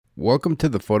Welcome to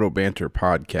the Photo Banter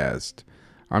podcast.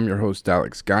 I'm your host,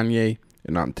 Alex Gagne,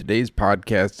 and on today's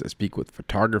podcast, I speak with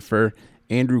photographer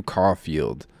Andrew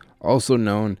Caulfield, also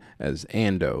known as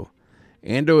Ando.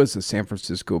 Ando is a San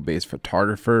Francisco-based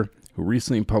photographer who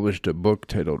recently published a book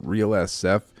titled Real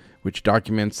SF, which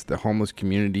documents the homeless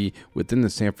community within the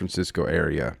San Francisco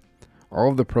area. All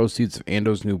of the proceeds of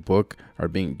Ando's new book are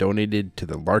being donated to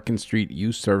the Larkin Street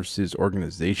Youth Services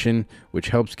Organization, which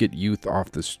helps get youth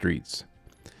off the streets.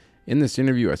 In this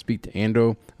interview, I speak to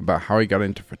Ando about how he got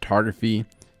into photography,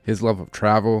 his love of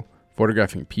travel,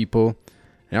 photographing people,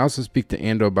 and I also speak to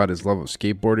Ando about his love of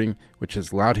skateboarding, which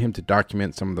has allowed him to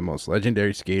document some of the most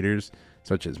legendary skaters,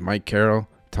 such as Mike Carroll,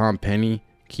 Tom Penny,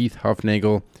 Keith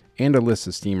Huffnagel, and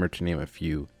Alyssa Steamer, to name a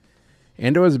few.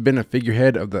 Ando has been a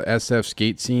figurehead of the SF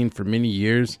skate scene for many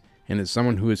years and is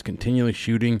someone who is continually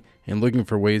shooting and looking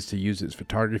for ways to use his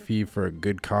photography for a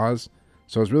good cause.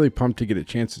 So I was really pumped to get a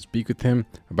chance to speak with him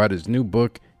about his new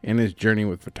book and his journey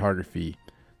with photography.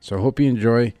 So I hope you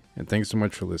enjoy, and thanks so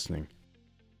much for listening.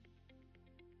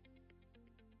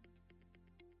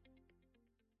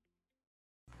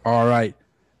 All right,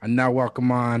 I now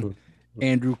welcome on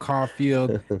Andrew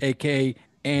Caulfield, aka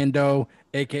Ando,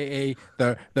 aka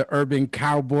the urban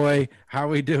cowboy. How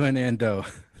we doing, Ando?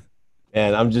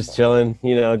 And I'm just chilling,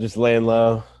 just laying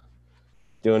low,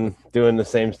 doing the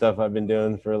same stuff I've been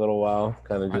doing for a little while,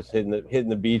 kind of just hitting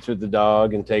the beach with the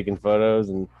dog and taking photos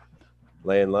and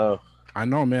laying low. I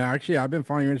know, man. Actually, I've been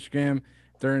following your Instagram.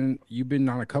 You've been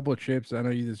on a couple of trips. I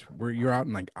know you're out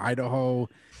in like Idaho,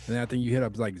 and then I think you hit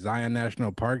up like Zion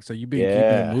National Park. So you've been keeping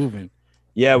it moving.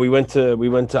 Yeah, we went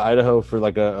to Idaho for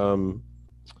like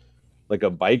a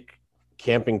bike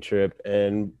camping trip,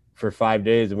 and for 5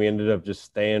 days, and we ended up just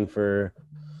staying for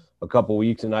a couple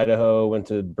weeks in Idaho. Went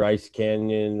to Bryce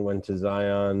Canyon, went to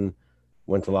Zion,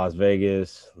 went to Las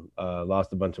Vegas.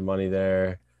 Lost a bunch of money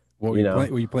there. What were you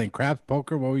playing? Were you playing craps,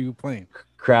 poker? What were you playing?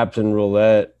 Craps and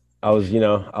roulette. I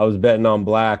was betting on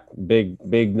black,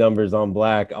 big numbers on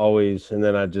black always, and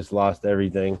then I just lost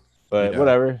everything. But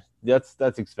whatever, that's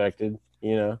expected,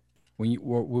 When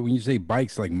you say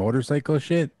bikes, like motorcycle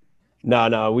shit?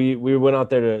 No, we went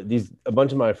out there to a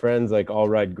bunch of my friends like all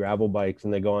ride gravel bikes,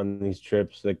 and they go on these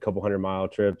trips, like couple 100-mile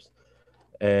trips.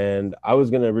 And I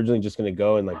was originally just gonna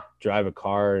go and like drive a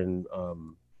car and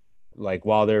like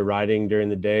while they're riding during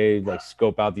the day, like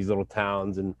scope out these little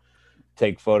towns and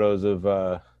take photos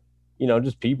of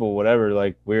just people, whatever,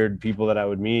 like weird people that I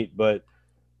would meet. But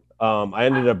I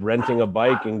ended up renting a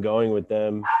bike and going with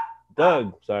them.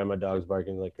 Doug, sorry, my dog's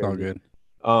barking like crazy.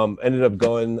 All good. Ended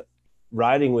up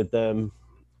riding with them,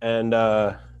 and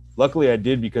luckily I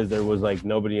did, because there was like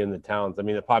nobody in the towns. I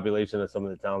mean, the population of some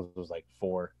of the towns was like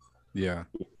 4. Yeah.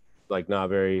 Like not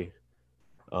very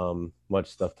much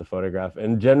stuff to photograph,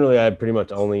 and generally I pretty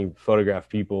much only photograph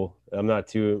people. I'm not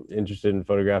too interested in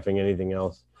photographing anything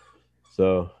else.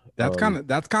 So that's kind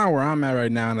of where I'm at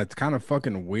right now, and it's kind of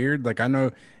fucking weird. Like I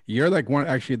know you're like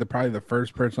probably the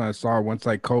first person I saw once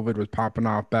like COVID was popping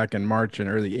off back in March and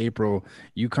early April.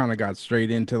 You kind of got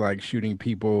straight into like shooting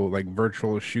people, like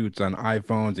virtual shoots on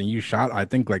iPhones, and you shot I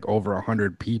think like over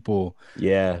 100 people.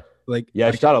 Yeah,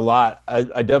 I shot a lot. I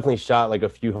definitely shot like a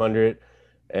few hundred.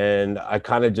 And it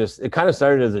kind of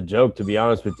started as a joke, to be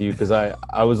honest with you, because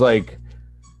I was like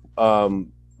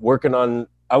working on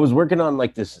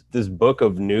like this book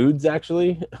of nudes,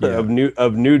 actually. of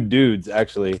nude dudes,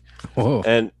 actually. Whoa.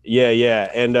 And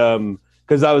and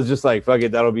because I was just like, fuck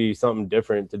it, that'll be something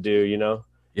different to do,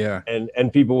 Yeah.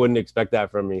 And people wouldn't expect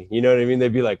that from me, you know what I mean?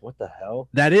 They'd be like, what the hell?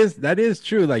 That is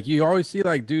true. Like you always see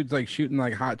like dudes like shooting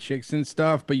like hot chicks and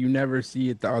stuff, but you never see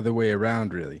it the other way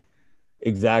around, really.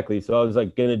 Exactly. So I was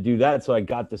like gonna do that. So I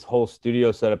got this whole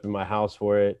studio set up in my house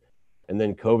for it. And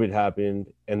then COVID happened.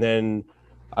 And then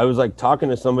I was like talking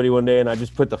to somebody one day, and I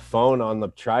just put the phone on the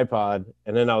tripod.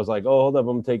 And then I was like, oh, hold up,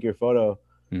 I'm gonna take your photo.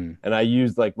 And I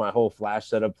used like my whole flash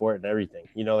setup for it and everything,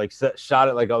 like shot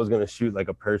it like I was gonna shoot like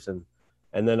a person.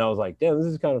 And then I was like, damn, this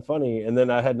is kind of funny. And then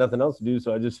I had nothing else to do,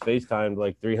 so I just FaceTimed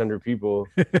like 300 people.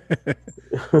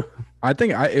 I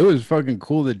think it was fucking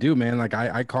cool to do, man. Like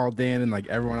I called in, and like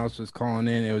everyone else was calling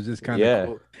in. It was just kind of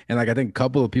cool. And like I think a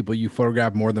couple of people you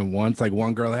photographed more than once. Like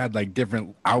one girl had like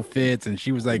different outfits, and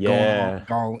she was like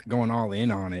going all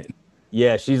in on it.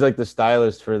 Yeah, she's like the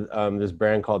stylist for this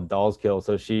brand called Dolls Kill.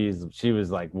 So she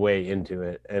was like way into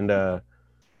it. And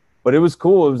but it was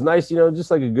cool. It was nice,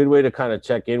 just like a good way to kind of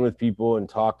check in with people and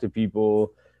talk to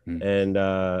people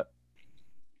and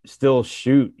still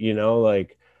shoot,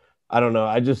 like, I don't know.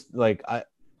 I just like,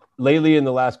 lately in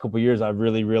the last couple of years, I've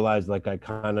really realized like I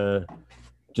kind of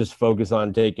just focus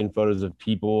on taking photos of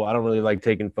people. I don't really like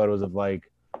taking photos of like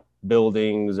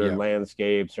buildings or Yep.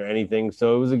 landscapes or anything.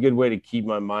 So it was a good way to keep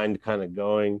my mind kind of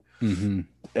going Mm-hmm.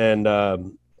 and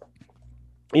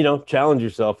challenge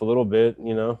yourself a little bit,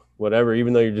 whatever.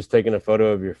 Even though you're just taking a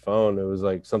photo of your phone, it was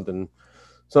like something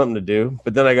to do.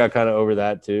 But then I got kind of over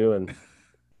that too, and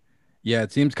Yeah,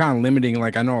 it seems kind of limiting.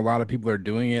 Like I know a lot of people are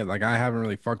doing it. Like I haven't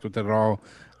really fucked with it at all.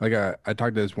 Like I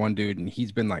talked to this one dude and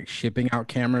he's been like shipping out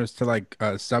cameras to like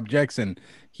subjects and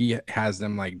he has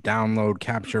them like download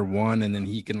capture one and then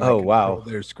he can like oh control wow,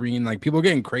 their screen. Like people are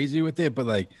getting crazy with it, but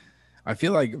like I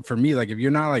feel like for me, like if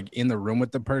you're not like in the room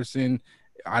with the person,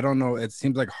 I don't know, it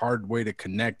seems like hard way to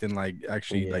connect and like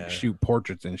actually like yeah. shoot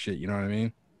portraits and shit. You know what I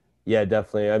mean? Yeah,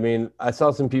 definitely. I mean, I saw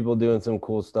some people doing some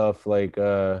cool stuff like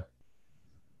on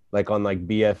like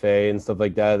BFA and stuff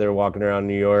like that. They're walking around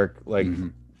New York like Mm-hmm.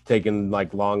 taking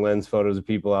like long lens photos of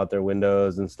people out their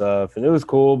windows and stuff. And it was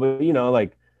cool, but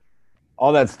like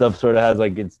all that stuff sort of has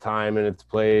like its time and its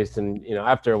place, and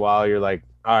after a while you're like,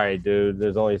 all right, dude,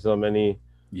 there's only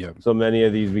Yep. so many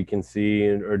of these we can see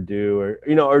or do,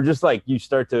 or just like you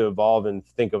start to evolve and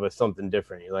think of something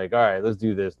different. You're like, all right, let's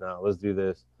do this now, let's do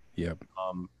this. Yep.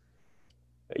 um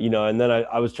and then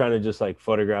I was trying to just like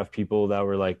photograph people that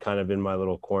were like kind of in my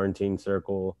little quarantine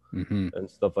circle Mm-hmm. and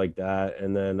stuff like that,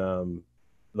 and then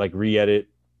like re-edit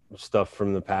stuff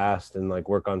from the past and like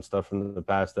work on stuff from the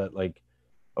past that like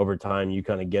over time you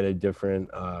kind of get a different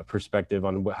perspective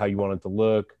on how you want it to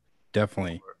look,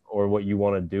 Definitely. or what you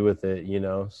want to do with it,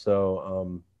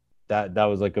 so that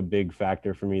was like a big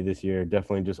factor for me this year,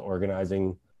 definitely just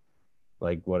organizing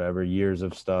like whatever years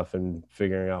of stuff and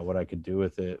figuring out what I could do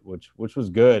with it, which was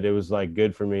good. It was like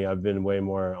good for me. I've been way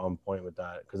more on point with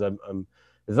that because I'm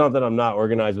it's not that I'm not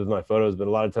organized with my photos, but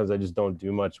a lot of times I just don't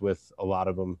do much with a lot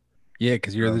of them. Yeah,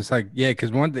 because you're um, this like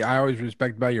because one thing I always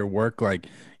respect about your work, like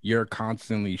you're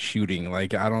constantly shooting.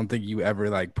 Like I don't think you ever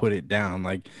like put it down.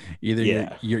 Like either you're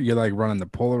yeah, you're, you're like running the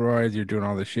Polaroids, you're doing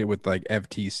all the shit with like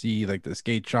FTC, like the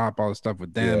skate shop, all the stuff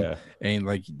with them, yeah, and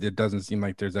like it doesn't seem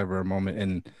like there's ever a moment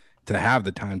and to have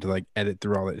the time to like edit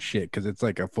through all that shit because it's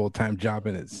like a full-time job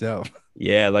in itself.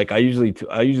 yeah. Like I usually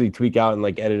tweak out and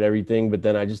like edit everything, but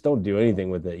then I just don't do anything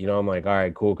with it. I'm like, all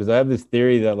right, cool, because I have this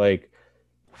theory that like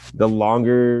the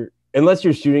longer, unless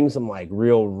you're shooting some like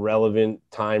real relevant,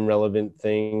 time relevant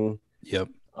thing, Yep.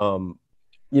 um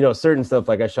certain stuff,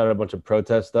 like I shot a bunch of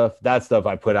protest stuff, that stuff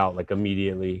I put out like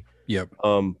immediately. Yep.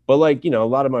 But like, a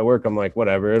lot of my work, I'm like,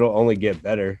 whatever, it'll only get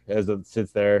better as it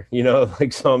sits there,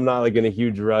 like, so I'm not like in a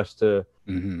huge rush to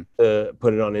Mm-hmm.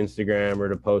 put it on Instagram or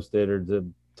to post it or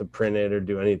to print it or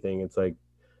do anything. It's like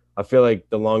I feel like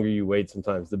the longer you wait,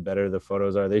 sometimes the better the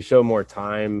photos are. They show more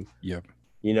time, Yep.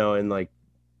 and like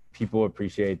people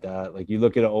appreciate that. Like you could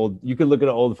look at an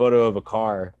old photo of a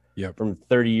car Yep. from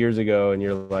 30 years ago and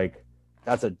you're like,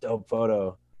 that's a dope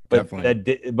photo. But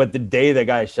Definitely. but the day that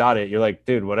guy shot it, you're like,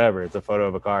 dude, whatever, it's a photo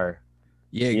of a car.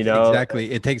 Yeah, You know?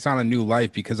 exactly. It takes on a new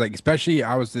life because, like, especially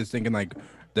I was just thinking, like,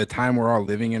 the time we're all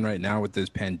living in right now with this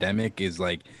pandemic is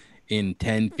like in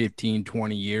 10, 15,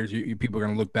 20 years, people are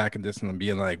going to look back at this and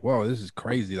be like, whoa, this is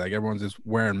crazy. Like, everyone's just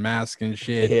wearing masks and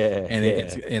shit. Yeah, And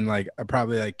it's, yeah, and like,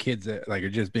 probably like kids that like are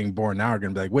just being born now are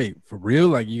going to be like, wait, for real?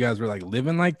 Like, you guys were like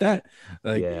living like that?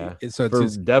 Like, yeah. so it's For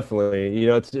just, definitely,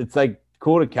 it's like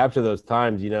cool to capture those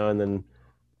times, and then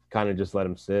kind of just let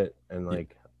them sit and yep,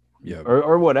 like, yep,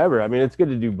 or whatever. I mean, it's good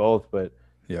to do both, but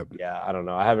yep. yeah, I don't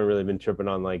know. I haven't really been tripping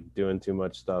on like doing too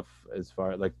much stuff as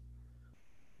far like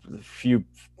few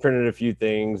printed a few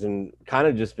things and kind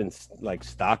of just been like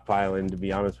stockpiling, to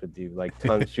be honest with you, like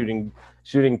tons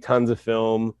shooting tons of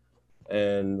film.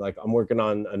 And like I'm working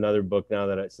on another book now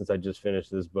since I just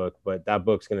finished this book, but that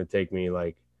book's going to take me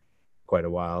like quite a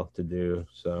while to do.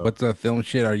 So What's the film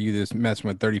shit? Are you just messing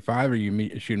with 35 or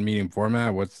you shooting medium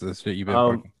format? What's the shit you've been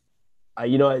um fucking?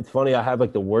 it's funny, I have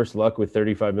like the worst luck with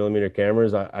 35 millimeter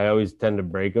cameras. I always tend to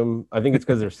break them. I think it's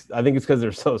because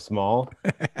they're so small.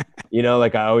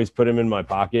 Like I always put them in my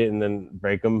pocket and then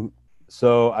break them.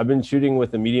 So I've been shooting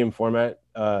with a medium format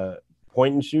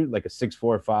point and shoot, like a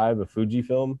 645, a Fuji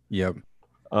film. Yep.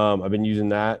 I've been using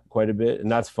that quite a bit, and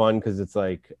that's fun because it's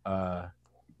like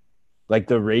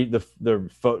the rate the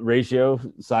ratio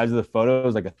size of the photo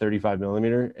is like a 35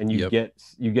 millimeter, and you Yep.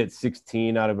 get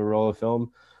 16 out of a roll of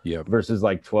film Yep. versus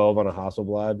like 12 on a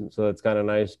Hasselblad. So that's kind of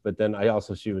nice. But then I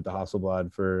also shoot with the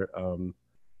Hasselblad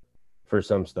for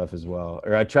some stuff as well.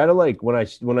 Or I try to, like, when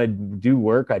I do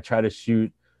work, I try to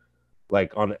shoot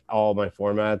like on all my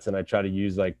formats, and I try to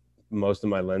use like most of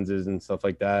my lenses and stuff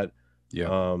like that. Yep.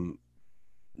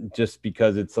 Just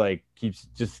because it's like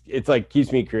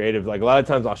keeps me creative. Like a lot of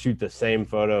times I'll shoot the same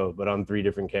photo but on 3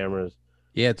 different cameras.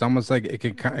 Yeah, it's almost like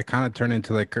it kind of turn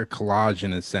into like a collage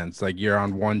in a sense. Like you're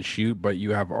on one shoot, but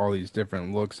you have all these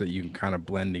different looks that you can kind of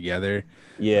blend together. Like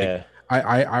Yeah,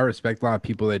 I respect a lot of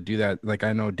people that do that. Like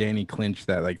I know Danny Clinch,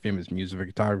 that like famous music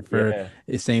photographer. yeah,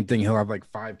 It's same thing. He'll have like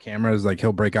 5 cameras. Like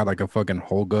he'll break out like a fucking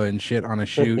Holga and shit on a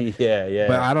shoot. yeah, But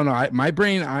yeah. I don't know. My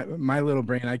brain, my little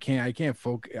brain, I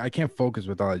can't focus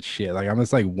with all that shit. Like I'm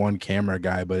just like one camera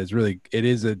guy, but it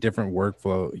is a different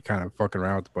workflow. You kind of fucking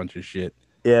around with a bunch of shit.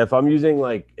 Yeah, if I'm using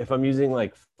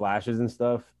like flashes and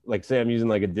stuff, like say I'm using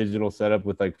like a digital setup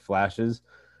with like flashes,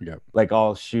 Yep. like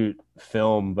I'll shoot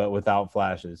film but without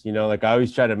flashes. You know, like I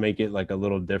always try to make it like a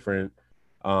little different.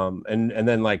 And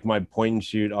then like my point and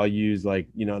shoot, I'll use like,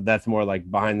 you know, that's more like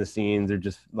behind the scenes or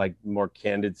just like more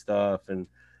candid stuff. And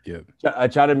Yep. I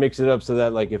try to mix it up so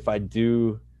that like if I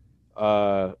do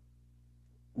uh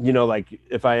you know, like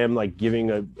if I am like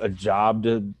giving a job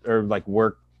to or like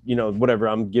work, you know, whatever,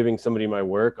 I'm giving somebody my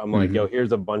work, I'm like, Hmm. yo,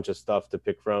 here's a bunch of stuff to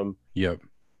pick from. Yep.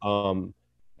 um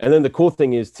and then the cool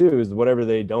thing is too is whatever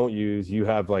they don't use, you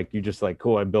have like, you just like,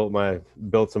 cool, I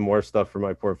built some more stuff for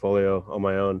my portfolio on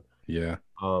my own. Yeah.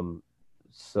 um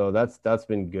so that's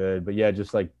been good, but yeah,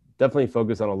 just like definitely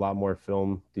focus on a lot more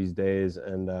film these days.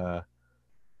 And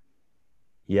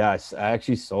yeah, I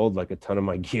actually sold like a ton of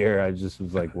my gear. I just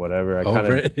was like, whatever, I kind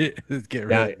Over of it. Just get rid of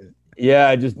down. it. Yeah,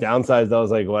 I just downsized. I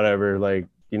was like, whatever, like,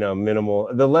 you know, minimal.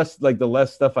 The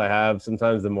less stuff I have,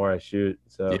 sometimes the more I shoot.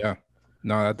 So Yeah.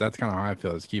 No, that's kind of how I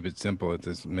feel. Is keep it simple. It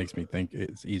just makes me think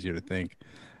it's easier to think.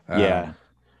 yeah. Um,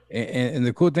 and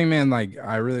the cool thing, man, like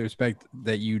I really respect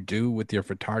that you do with your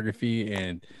photography,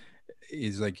 and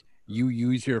is like you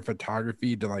use your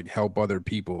photography to like help other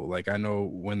people. Like I know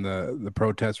when the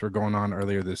protests were going on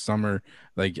earlier this summer,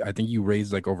 like I think you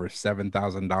raised like over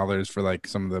 $7,000 for like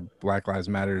some of the Black Lives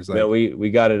Matters. Man, Like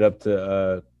we got it up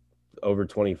to over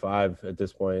 25 at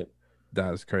this point.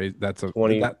 that's crazy. That's a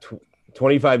 20 that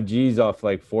 25 G's off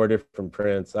like four different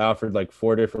prints. I offered like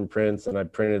four different prints, and I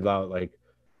printed out like,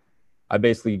 I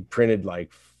basically printed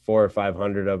like four or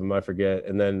 500 of them, I forget.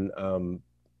 And then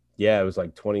yeah, it was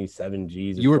like 27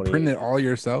 G's or you were 28. printing it all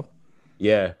yourself.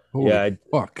 Yeah. Holy Yeah.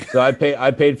 fuck. So I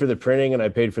paid for the printing and I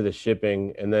paid for the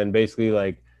shipping. And then basically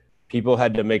like people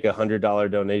had to make $100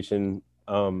 donation,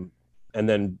 and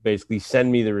then basically send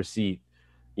me the receipt,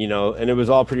 you know, and it was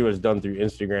all pretty much done through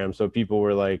Instagram. So people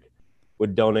were like,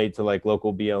 would donate to like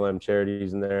local BLM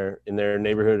charities in their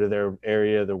neighborhood or their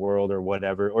area, the world or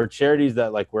whatever, or charities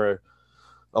that like were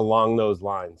along those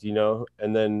lines, you know.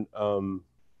 And then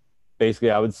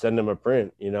basically I would send them a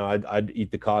print, you know, I'd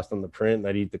eat the cost on the print and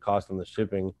I'd eat the cost on the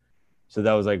shipping. So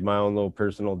that was like my own little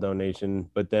personal donation.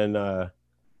 But then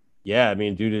yeah, I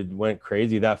mean, dude, it went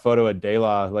crazy. That photo at De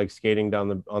La, like skating down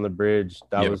the on the bridge,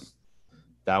 Yeah.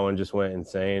 that one just went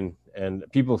insane. And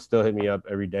people still hit me up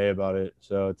every day about it.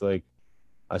 So it's like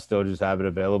I still just have it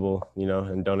available, you know,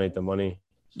 and donate the money.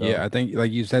 Yeah, So I think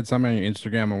like you said something on your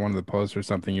Instagram or one of the posts or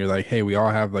something, you're like, hey, we all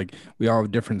have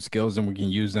different skills and we can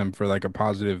use them for like a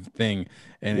positive thing.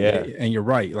 yeah. And you're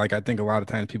right. Like I think a lot of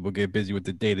times people get busy with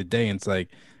the day to day and it's like,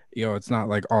 it's not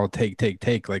like all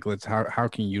take. Like let's how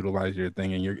can you utilize your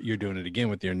thing, and you're doing it again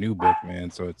with your new book,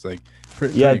 man. So it's like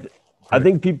pretty Yeah, pretty I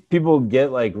pretty think people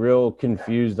get like real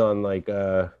confused on like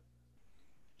uh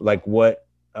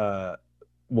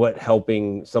what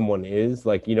helping someone is.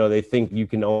 Like, you know, they think you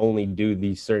can only do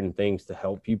these certain things to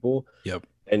help people. Yep.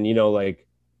 And you know, like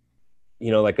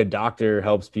a doctor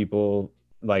helps people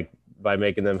like by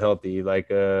making them healthy, like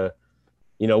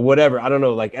you know, whatever, I don't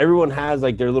know, like everyone has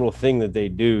like their little thing that they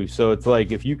do. So it's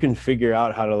like if you can figure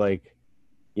out how to like,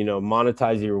 you know,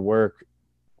 monetize your work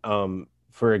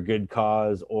for a good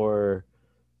cause,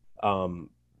 um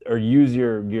or use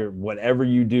your whatever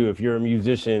you do, if you're a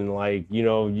musician, like, you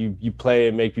know, you play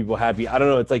and make people happy, I don't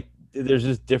know, it's like there's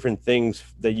just different things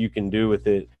that you can do with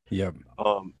it. Yep.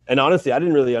 And honestly, I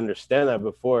didn't really understand that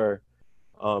before.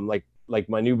 Like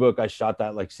my new book, I shot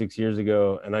that like 6 years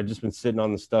ago, and I just been sitting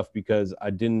on the stuff because I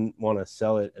didn't want to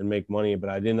sell it and make money, but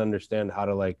I didn't understand how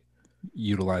to like,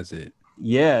 Utilize it.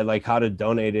 yeah, like how to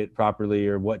donate it properly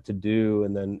or what to do.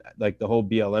 And then like the whole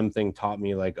BLM thing taught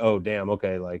me like, oh damn,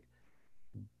 okay, like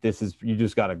this is, you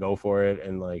just got to go for it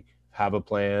and like have a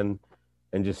plan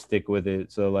and just stick with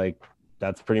it. So like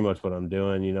that's pretty much what I'm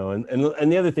doing, you know. And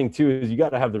the other thing too is you got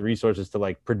to have the resources to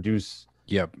like produce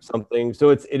Yep. something. So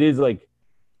it is like,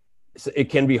 it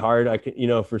can be hard, I can, you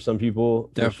know, for some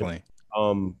people for sure. Definitely.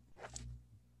 um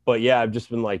but yeah, I've just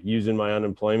been like using my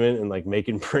unemployment and like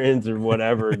making prints or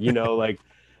whatever, you know, like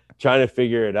trying to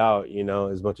figure it out, you know,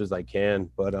 as much as I can.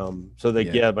 But so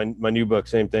like, Yeah. yeah, my new book,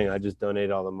 same thing. I just donate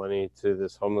all the money to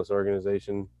this homeless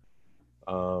organization.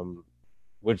 um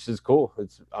which is cool.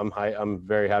 I'm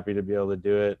very happy to be able to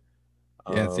do it.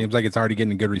 Yeah, it Um, seems like it's already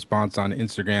getting a good response on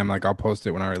Instagram. Like I'll post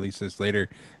it when I release this later,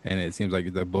 and it seems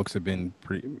like the books have been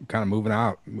pretty kind of moving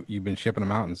out. You've been shipping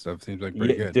them out and stuff. Seems like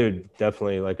pretty yeah, good. dude,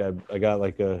 definitely. Like I got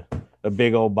like a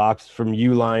big old box from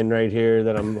Uline right here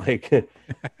that I'm like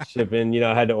shipping.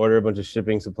 I had to order a bunch of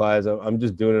shipping supplies. I'm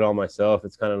just doing it all myself.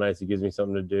 It's kind of nice. It gives me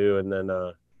something to do, and then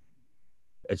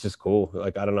it's just cool.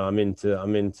 Like I don't know. I'm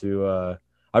into.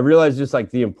 I realize just like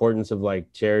the importance of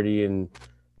like charity and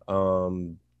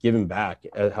giving back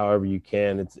however you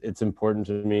can. It's important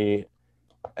to me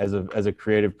as a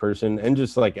creative person and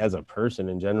just like as a person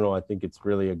in general. I think it's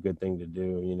really a good thing to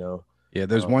do. Yeah,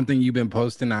 there's one thing you've been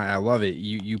posting. I love it.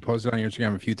 You posted on your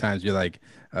Instagram a few times. You're like,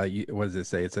 what does it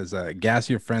say? It says, "Gas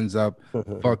your friends up,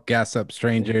 fuck gas up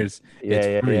strangers. It's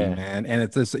Yeah, free, yeah, man." And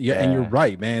it's just, yeah, and you're yeah,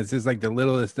 right, man. It's just like the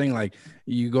littlest thing. Like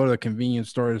you go to a convenience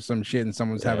store or some shit, and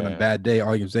someone's having a yeah, bad day.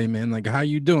 All you say, man, like, how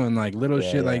you doing? Like little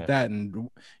yeah, shit like yeah, that, and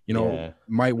yeah.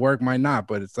 might work, might not,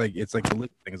 but it's like the little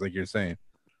things, like you're saying.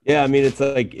 Yeah, I mean, it's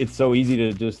like it's so easy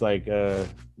to just like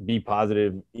be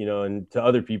positive, and to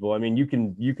other people. I mean, you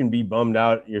can be bummed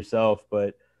out yourself,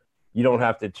 but you don't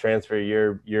have to transfer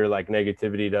your like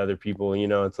negativity to other people.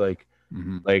 It's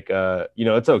Hmm.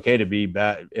 it's okay to be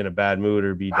bad in a bad mood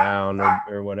or be down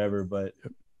or whatever, but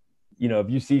if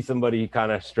you see somebody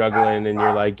kind of struggling and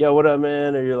you're like, yo, what up,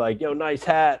 man? Or you're like, yo, nice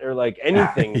hat, or like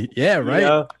anything, Yeah, you right.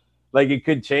 know, like it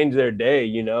could change their day,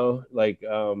 like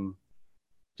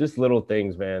just little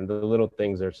things, man. The little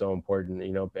things are so important.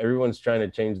 Everyone's trying to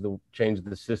change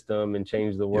the system and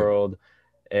change the Yep. world.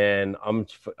 And I'm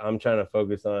trying to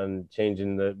focus on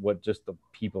changing just the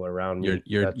people around your me.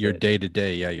 your That's your it. day to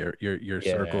day, yeah, your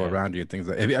circle Yeah. around you, things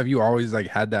like. Have you always like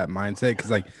had that mindset?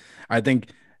 Because like I think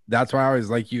that's why I always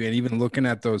like you, and even looking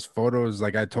at those photos,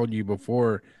 like I told you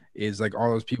before, is like all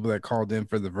those people that called in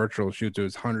for the virtual shoot.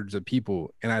 There's hundreds of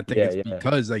people, and I think Yeah. it's Yeah.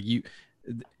 because like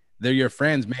they're your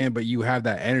friends, man, but you have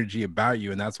that energy about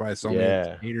you, and that's why so many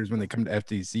Yeah. haters when they come to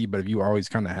FTC. But if you always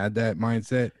kind of had that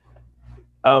mindset,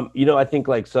 I think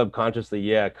like subconsciously,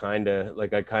 yeah, kind of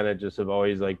like I kind of just have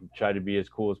always like tried to be as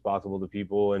cool as possible to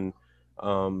people, and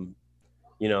um,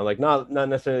 like not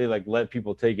necessarily like let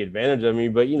people take advantage of me,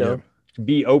 but yeah,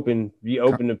 be open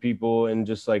to people and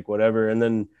just like whatever. And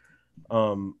then,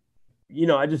 um,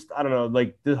 I don't know,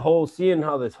 like the whole seeing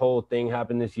how this whole thing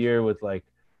happened this year with like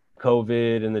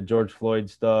COVID and the George Floyd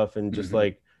stuff, and just hmm,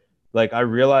 like I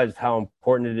realized how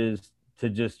important it is to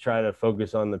just try to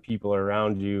focus on the people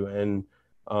around you. And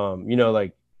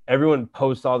like everyone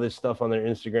posts all this stuff on their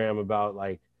Instagram about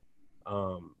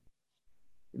um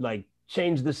like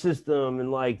change the system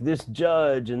and like this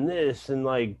judge and this and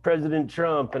like President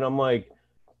Trump, and I'm like,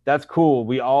 that's cool.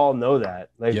 We all know that.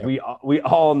 Like yep, we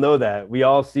all know that. We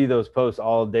all see those posts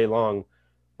all day long.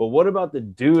 But what about the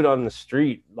dude on the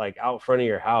street, like out front of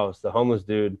your house, the homeless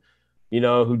dude,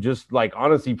 who just like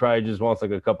honestly probably just wants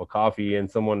like a cup of coffee and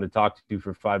someone to talk to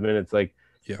for 5 minutes,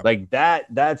 yep, like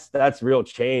that's real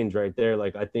change right there.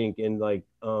 Like I think in like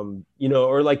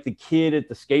or like the kid at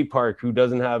the skate park who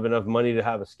doesn't have enough money to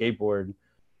have a skateboard,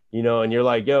 and you're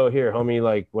like, yo, here, homie,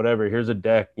 like whatever, here's a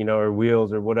deck, or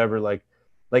wheels or whatever, like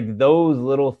those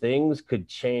little things could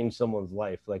change someone's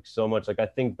life like so much. Like I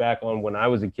think back on when I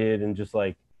was a kid and just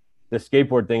like the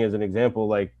skateboard thing as an example,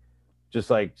 like just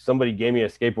like somebody gave me a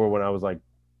skateboard when I was like,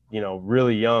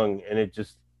 really young, and it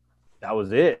just that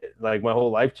was it. Like my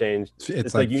whole life changed. it's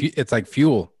It's like like you it's like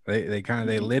fuel. They kind of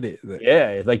they lit it. yeah,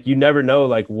 it's like you never know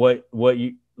like what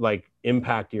you like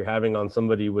impact you're having on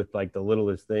somebody with like the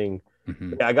littlest thing.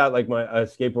 Hmm. Yeah, I got like my a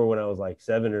skateboard when I was like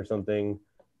 7 or something,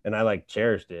 and I like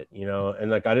cherished it, and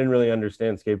like I didn't really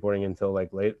understand skateboarding until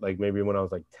like late, like maybe when I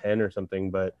was like 10 or something.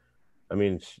 But I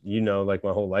mean, like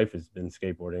my whole life has been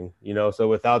skateboarding, so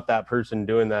without that person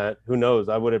doing that, who knows,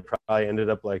 I would have probably ended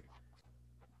up like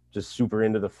just super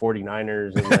into the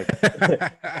 49ers and like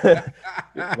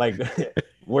like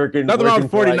working Nothing wrong working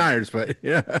with for like 49ers, but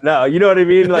yeah. no, you know what I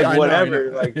mean? Like I know, I know.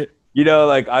 whatever. Like,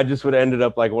 like I just would have ended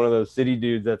up like one of those city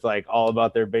dudes that's like all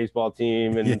about their baseball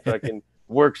team Yeah, and fucking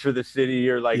works for the city,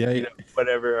 or like, yeah,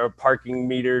 whatever, a parking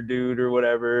meter dude or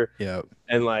whatever. yeah,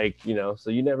 And like, so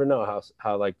you never know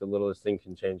how like the littlest thing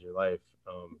can change your life.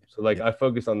 So like yeah. I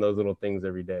focus on those little things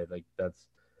every day. Like that's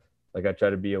like I try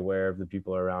to be aware of the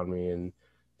people around me and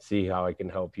see how I can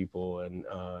help people, and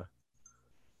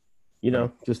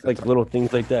Right. just That's like little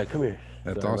things like that. Come here.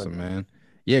 that's Sorry, my awesome, dog. man.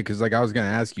 Yeah, because like I was gonna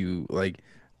ask you, like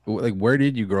where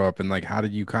did you grow up, and like how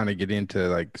did you kind of get into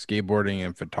like skateboarding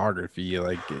and photography?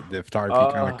 Like the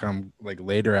photography kind of Uh come like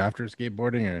later after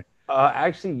skateboarding, or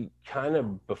Actually, kind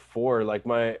of before, like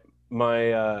my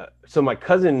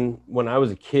cousin when I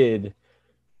was a kid,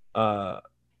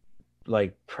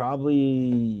 like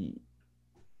probably,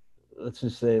 let's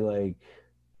just say like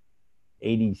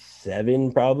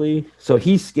 87 probably. So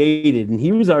he skated and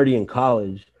he was already in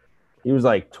college. He was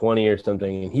like 20 or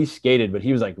something and he skated, but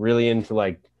he was like really into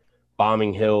like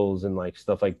bombing hills and like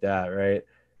stuff like that, right?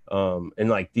 And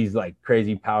like these like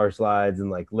crazy power slides and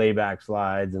like layback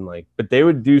slides and like, but they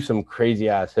would do some crazy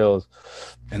ass hills.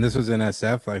 And this was in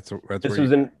SF, like so that's This where you.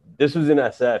 was in this was in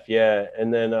SF, yeah.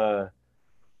 And then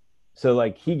so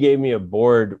like he gave me a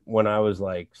board when I was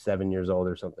like 7 years old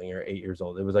or something, or 8 years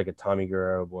old. It was like a Tommy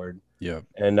Guerrero board. Yeah.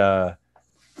 And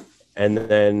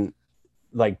then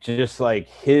like just like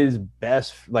his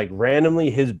best, like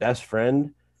randomly his best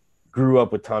friend grew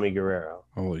up with Tommy Guerrero.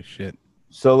 Holy shit.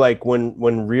 So like when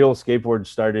real skateboards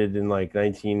started in like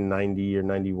 1990 or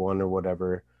 91 or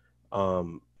whatever,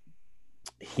 um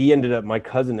my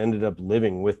cousin ended up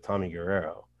living with Tommy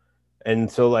Guerrero. And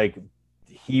so like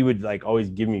he would like always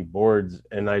give me boards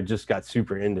and I just got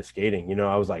super into skating. You know,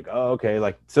 I was like, oh, okay.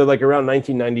 Like, so like around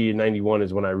 1990 and 91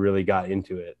 is when I really got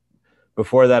into it.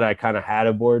 Before that, I kind of had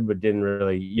a board, but didn't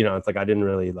really, you know, it's like I didn't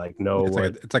really like know It's what.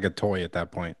 like it's like a toy at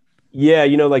that point. Yeah,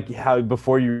 you know, like how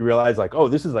before you realize, like, oh,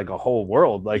 this is like a whole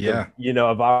world, like, Yeah. of, you know,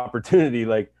 of opportunity,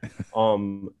 like,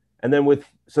 and then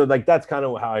so like that's kind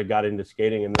of how I got into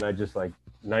skating, and then I just like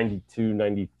 92,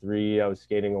 93, I was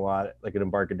skating a lot, like at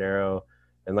Embarcadero,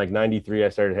 and like 93, I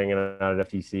started hanging out at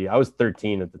FTC. I was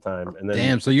 13 at the time, and then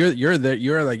Damn. So you're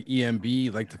like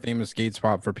EMB, like the famous skate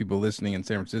spot for people listening in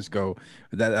San Francisco.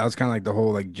 That was kind of like the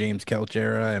whole like James Kelch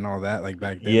era and all that, like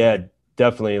back then. yeah,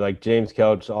 definitely like James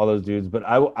Couch, all those dudes. But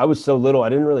I was so little, I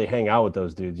didn't really hang out with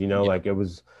those dudes, you know, Yeah. like it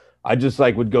was, I just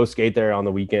like would go skate there on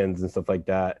the weekends and stuff like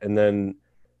that. And then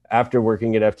after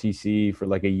working at FTC for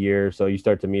like a year, so you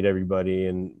start to meet everybody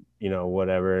and, you know,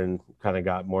 whatever, and kind of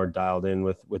got more dialed in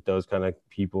with those kind of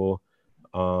people.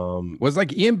 Was like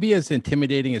EMB as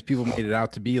intimidating as people made it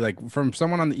out to be? Like from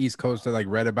someone on the East Coast that like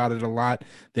read about it a lot,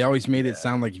 they always made it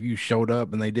sound like if you showed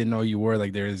up and they didn't know you were,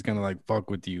 like they're just gonna like fuck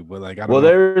with you. But like I don't Well, know.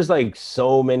 there's like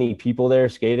so many people there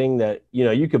skating that, you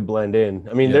know, you could blend in.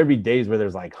 I mean, Yeah. there'd be days where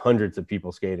there's like hundreds of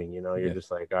people skating, you know, you're Yeah.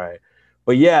 just like, all right.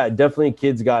 But yeah, definitely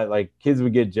kids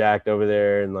would get jacked over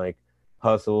there and like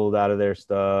hustled out of their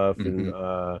stuff, and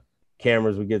Hmm.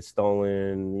 cameras would get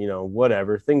stolen, you know,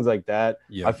 whatever, things like that.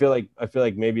 Yeah. I feel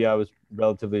like maybe I was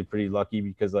relatively pretty lucky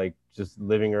because like just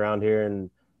living around here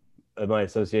and my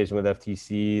association with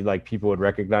FTC, like people would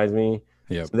recognize me.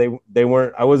 Yeah. So they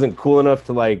weren't, I wasn't cool enough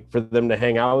to like for them to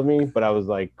hang out with me, but I was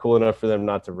like cool enough for them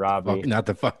not to rob Fuck, me. not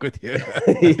to fuck with you.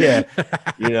 Yeah,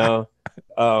 you know.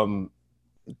 Um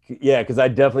yeah, because I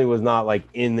definitely was not like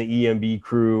in the EMB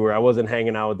crew, or I wasn't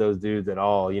hanging out with those dudes at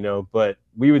all, you know. But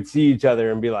we would see each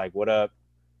other and be like, "What up?"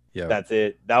 Yeah. That's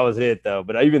it. That was it, though.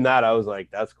 But even that, I was like,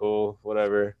 "That's cool,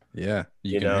 whatever," Yeah.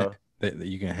 you know.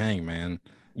 You can hang, man.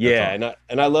 That's Yeah, all.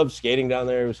 and I loved skating down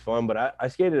there. It was fun, but I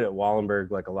skated at Wallenberg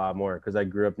like a lot more because I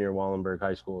grew up near Wallenberg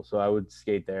High School, so I would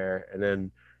skate there, and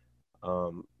then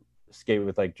um, skate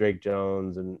with like Drake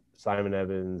Jones and Simon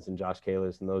Evans and Josh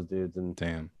Kalis and those dudes. And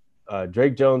Damn.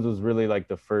 Drake Jones was really like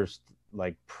the first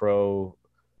like pro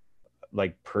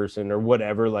like person or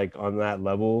whatever like on that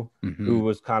level, Hmm. who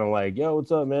was kind of like, yo,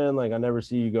 what's up, man? Like I never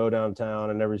see you go downtown,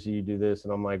 I never see you do this.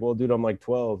 And I'm like, well, dude, I'm like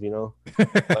 12, you know,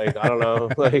 like I don't know.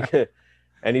 Like,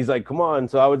 and he's like, come on.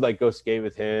 So I would like go skate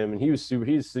with him,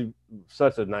 and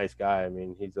such a nice guy. I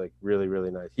mean, he's like really,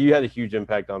 really nice. He had a huge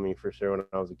impact on me for sure when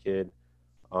I was a kid.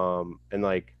 And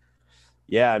like,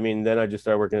 yeah, I mean, then I just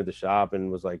started working at the shop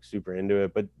and was like super into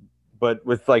it. But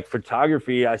with like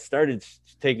photography, I started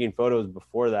taking photos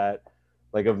before that,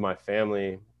 like of my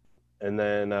family, and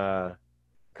then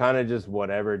kind of just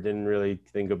whatever, didn't really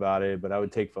think about it, but I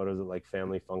would take photos of like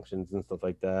family functions and stuff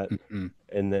like that. Hmm.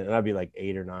 And then I'd be like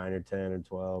 8 or 9 or 10 or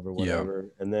 12 or Yeah.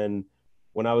 whatever. And then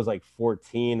when I was like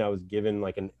 14, I was given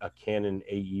like a Canon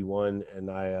AE1,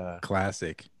 and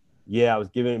Classic. yeah, I was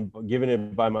given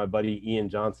it by my buddy Ian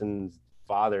Johnson's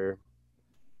father,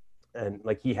 and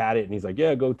like he had it, and he's like,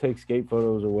 yeah, go take skate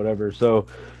photos or whatever. So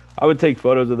I would take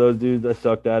photos of those dudes. I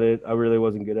sucked at it. I really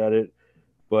wasn't good at it,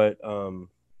 but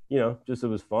you know, just it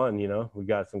was fun. You know, we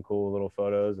got some cool little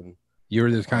photos, and You were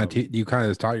just kind of um, you kind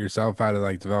of taught yourself how to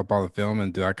like develop all the film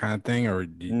and do that kind of thing, or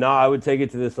no, I would take it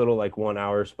to this little like 1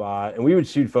 hour spot, and we would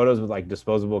shoot photos with like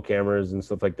disposable cameras and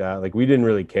stuff like that. Like we didn't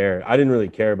really care. I didn't really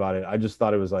care about it. I just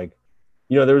thought it was like,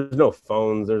 you know, there was no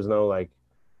phones, there's no like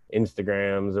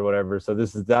Instagrams or whatever. So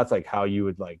that's like how you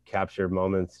would like capture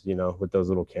moments, you know, with those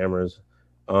little cameras.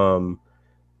 Um,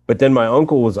 but then my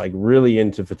uncle was like really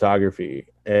into photography,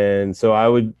 and so I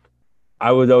would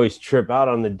always trip out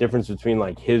on the difference between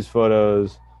like his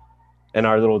photos and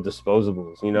our little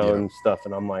disposables, Yeah. and stuff.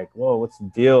 And I'm like, whoa, what's the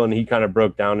deal? And he kind of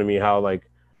broke down to me how like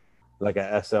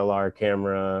a SLR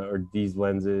camera or these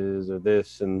lenses or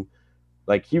this, and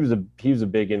like he was a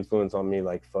big influence on me,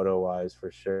 like photo wise,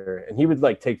 for sure. And he would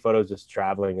like take photos just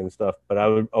traveling and stuff, but I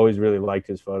would always really liked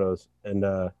his photos. And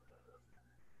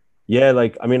yeah,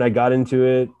 like I mean I got into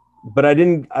it, but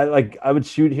I would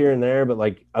shoot here and there, but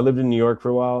like I lived in New York for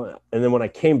a while, and then when I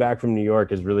came back from New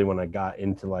York is really when I got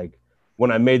into like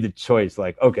when I made the choice,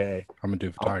 like, okay, I'm gonna do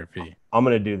I'm, photography. I'm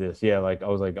gonna do this. Yeah, like I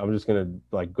was like, I'm just gonna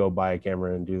like go buy a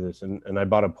camera and do this. And I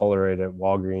bought a Polaroid at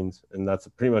Walgreens, and that's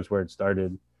pretty much where it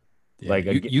started. Yeah, Like,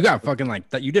 you got fucking like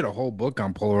that. You did a whole book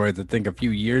on Polaroids, I think, a few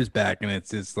years back, and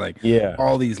it's just like yeah,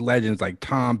 all these legends, like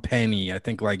Tom Penny. I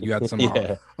think like you had some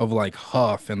yeah, of like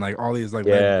Huff and like all these like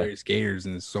yeah, legendary skaters,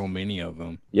 and there's so many of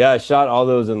them. yeah. I shot all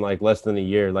those in like less than a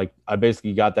year. Like, I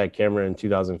basically got that camera in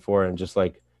 2004 and just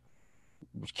like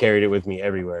carried it with me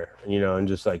everywhere, and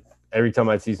just like every time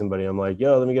I'd see somebody, I'm like,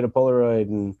 yo, let me get a Polaroid.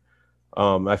 And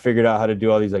I figured out how to do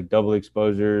all these like double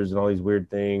exposures and all these weird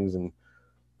things. And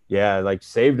yeah, like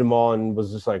saved them all and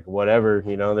was just like, whatever,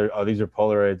 oh, these are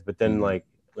Polaroids. But then Mhm. like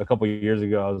a couple of years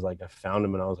ago, I was like, I found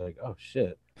them and I was like, oh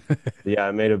shit. Yeah,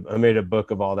 I made a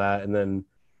book of all that. And then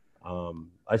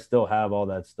I still have all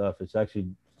that stuff. It's actually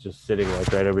just sitting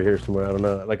like right over here somewhere. I don't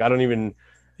know. Like, I don't even,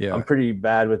 I'm Yeah. pretty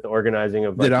bad with the organizing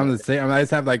of Dude, like I'm my, the same. I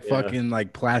just have like yeah. fucking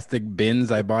like plastic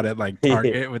bins I bought at like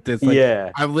Target with this like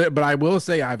Yeah. but I will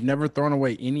say I've never thrown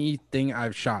away anything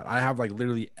I've shot. I have like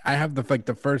literally I have the like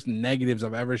the first negatives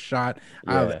I've ever shot.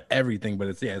 I have Yeah. everything, but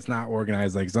it's not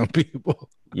organized like some people.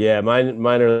 Yeah, mine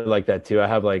are like that too. I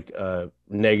have like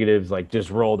negatives like just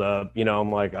rolled up,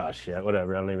 I'm like, oh shit,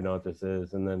 whatever. I don't even know what this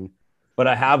is. And then but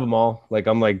I have them all. Like,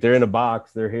 I'm like, they're in a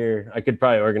box, they're here. I could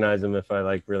probably organize them if I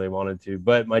like really wanted to.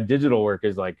 But my digital work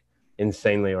is like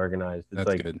insanely organized. It's That's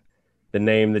like good. the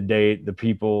name, the date, the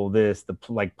people, the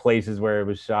like places where it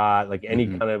was shot, like any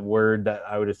Hmm. kind of word that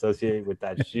I would associate with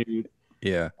that shoot.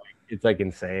 Yeah. It's like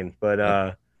insane. But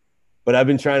That, I've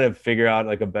been trying to figure out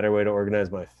like a better way to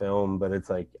organize my film, but it's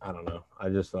like, I don't know. I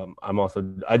just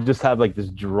have like this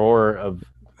drawer of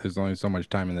there's only so much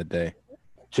time in the day.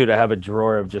 shoot, I have a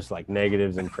drawer of just like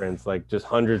negatives and prints, like just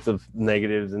hundreds of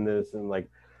negatives in this, and like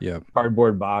Yep.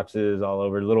 cardboard boxes all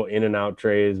over, little in and out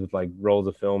trays with like rolls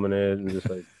of film in it, and just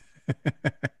like,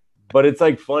 but it's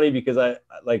like funny because I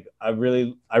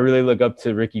really look up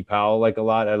to Ricky Powell like a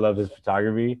lot. I love his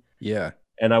photography. Yeah.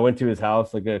 And I went to his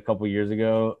house like a couple years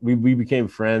ago. We became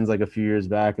friends like a few years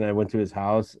back, and I went to his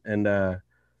house, and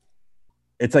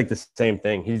it's like the same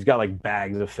thing. He's got like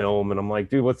bags of film, and I'm like,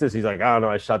 dude, what's this? He's like, I don't know,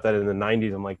 I shot that in the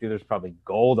 '90s. I'm like, dude, there's probably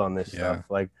gold on this Yeah. stuff,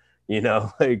 like,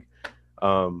 like,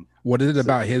 What is it so,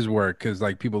 about his work? Because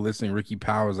like people listening, Ricky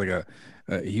Powell is like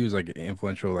he was like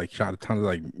influential, like shot a ton of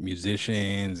like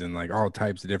musicians and like all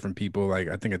types of different people. Like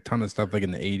I think a ton of stuff like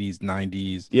in the 80s,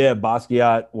 90s. yeah, Basquiat,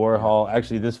 Yeah. Warhol.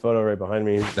 Actually, this photo right behind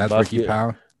me, That's Ricky Basquiat.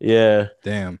 Powell. Yeah,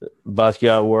 Damn.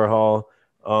 Basquiat, Warhol.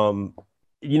 Um,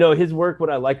 his work. What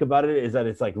I like about it is that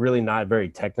it's like really not very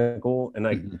technical, and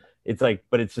like Mhm. it's like,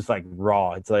 but it's just like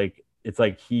raw. It's like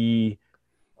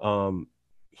um,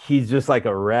 he's just like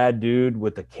a rad dude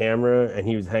with a camera, and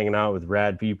he was hanging out with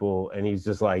rad people, and he's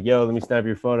just like, yo, let me snap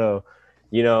your photo,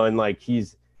 and like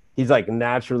he's like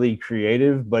naturally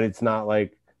creative, but it's not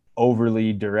like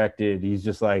overly directed. He's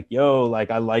just like, yo, like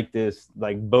I like this,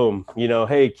 like boom,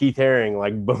 hey Keith Haring,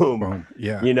 like boom, Boom.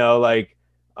 Yeah. like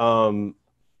and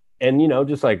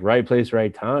just like right place,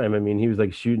 right time. I mean, he was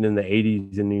like shooting in the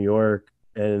 80s in New York,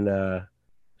 and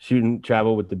shooting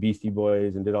travel with the Beastie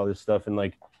Boys, and did all this stuff. And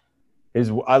like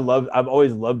I've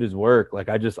always loved his work. Like,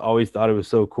 I just always thought it was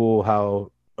so cool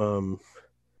how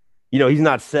he's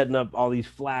not setting up all these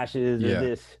flashes or Yeah.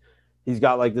 this. He's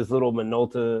got like this little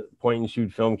Minolta point and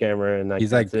shoot film camera, and like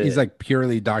that's He's it. like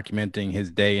purely documenting his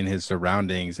day and his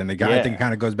surroundings. And the guy, I think, Yeah.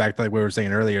 kind of goes back to like what we were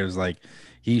saying earlier, is like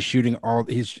he's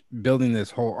building this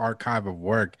whole archive of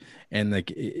work, and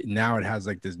like now it has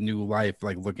like this new life,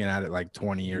 like looking at it like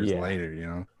 20 years Yeah. later, you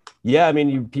know? Yeah, I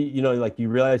mean, like you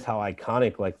realize how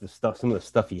iconic like some of the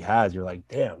stuff he has. You're like,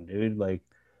 damn, dude, like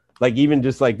even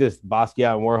just like this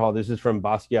Basquiat and Warhol. This is from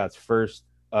Basquiat's first.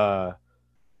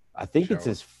 I think it's Show.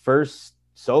 his first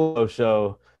solo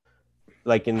show,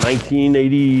 like in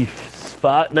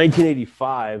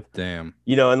 1985. Damn.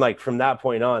 And like from that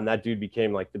point on, that dude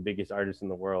became like the biggest artist in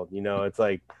the world. It's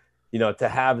like, to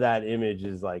have that image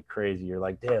is like crazy. You're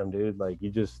like, damn, dude, like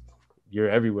you're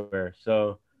everywhere.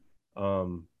 So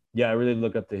Yeah, I really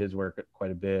look up to his work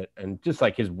quite a bit, and just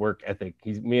like his work ethic.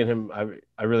 He's me and him.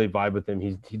 I really vibe with him.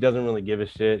 He doesn't really give a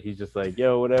shit. He's just like,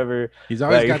 yo, whatever. He's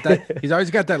always Like, got that. He's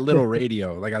always got that little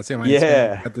radio. Like I see on my Instagram, he's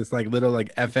yeah, got this like little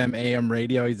like FM AM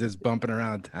radio. He's just bumping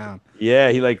around town.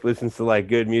 yeah. He like listens to like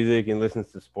good music and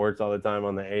listens to sports all the time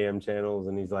on the AM channels,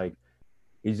 and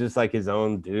he's just like his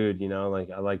own dude. Like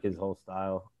I like his whole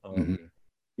style. Hmm.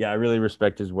 Yeah, I really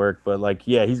respect his work, but like,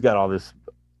 yeah, he's got all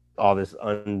this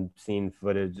unseen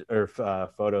footage or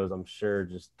photos. I'm sure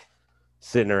just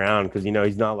sitting around because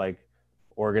he's not like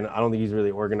I don't think he's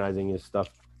really organizing his stuff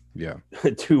Yeah.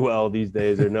 too well these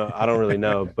days, or no, I don't really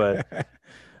know. But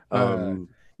uh um,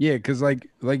 yeah, because like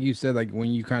you said, like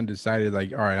when you kind of decided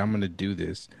like, all right, I'm gonna do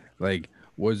this, like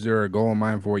was there a goal in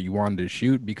mind for what you wanted to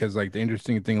shoot? Because like the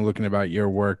interesting thing looking about your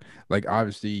work, like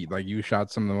obviously like you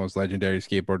shot some of the most legendary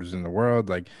skateboarders in the world,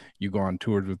 like you go on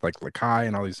tours with like Lakai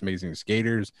and all these amazing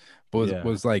skaters. But yeah,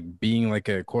 was like being like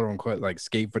a quote unquote like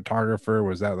skate photographer,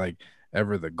 was that like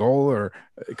ever the goal? Or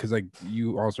because like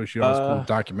you also shoot all this cool uh,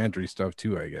 documentary stuff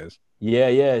too, I guess. yeah,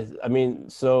 yeah. I mean,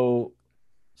 so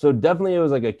definitely it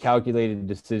was like a calculated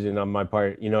decision on my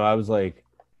part. I was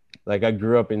like I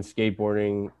grew up in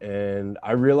skateboarding, and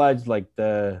I realized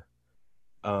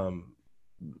um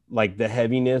like the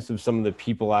heaviness of some of the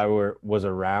people was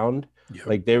around. Yep.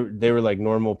 Like they were like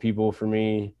normal people for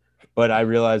me, but I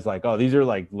realized like, oh, these are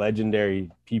like legendary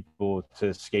people to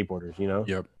skateboarders.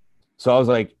 Yep. So I was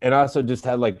like, and I also just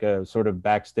had like a sort of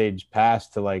backstage pass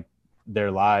to like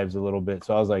their lives a little bit.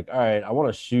 So I was like, all right,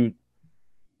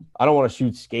 I don't want to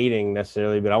shoot skating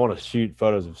necessarily, but I want to shoot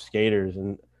photos of skaters.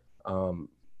 And um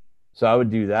so I would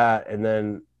do that. And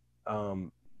then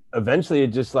um eventually it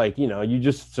just like, you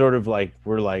just sort of like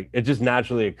we're like it just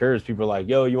naturally occurs. People are like,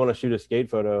 yo, you want to shoot a skate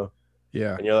photo?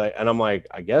 Yeah. And you're like, and I'm like,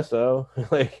 I guess so.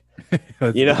 Like,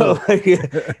 Let's go. like,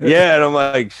 yeah. And I'm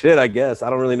like, shit, I guess. I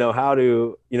don't really know how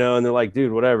to, and they're like,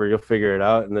 dude, whatever, you'll figure it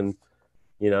out. And then,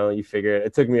 you figure it.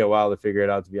 It took me a while to figure it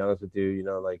out, to be honest with you.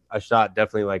 Like I shot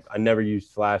definitely like I never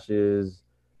used flashes.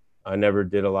 I never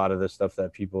did a lot of the stuff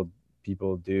that people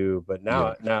do, but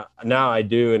Yeah. now I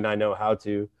do, and I know how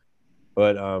to.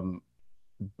 But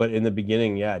but in the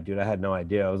beginning, yeah, dude, I had no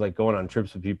idea. I was like going on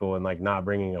trips with people and like not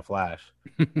bringing a flash,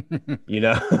 you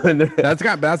know. That's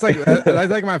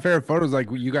like my favorite photos. Like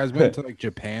you guys went to like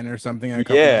Japan or something a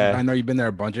couple times. I Yeah. know you've been there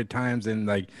a bunch of times, and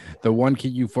like the one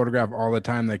kid you photograph all the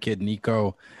time, that kid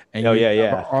Nico, and Oh you yeah, have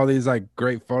yeah, all these like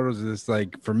great photos of this.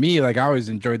 Like for me, like I always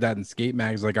enjoyed that in skate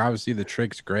mags. Like obviously the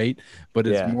trick's great, but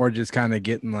it's yeah, more just kind of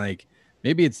getting like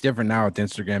maybe it's different now with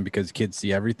Instagram because kids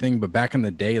see everything. But back in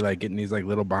the day, like getting these like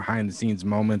little behind the scenes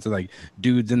moments of like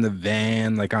dudes in the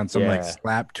van, like on some like yeah,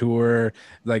 slap tour.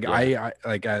 Like yeah.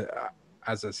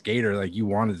 as a skater, like you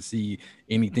wanted to see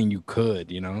anything you could,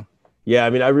 you know? Yeah,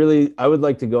 I mean, I would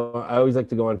like to go. I always like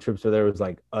to go on trips where there was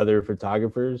like other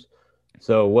photographers,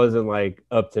 so it wasn't like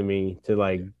up to me to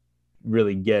like Yeah.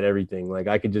 really get everything. Like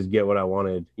I could just get what I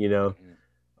wanted. Mhm.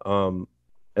 Um,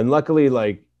 and luckily,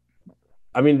 like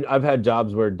I mean, I've had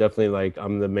jobs where definitely like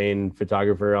I'm the main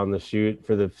photographer on the shoot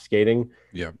for the skating,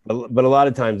 Yeah. but a lot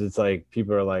of times it's like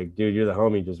people are like, dude, you're the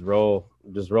homie, just roll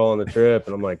on the trip.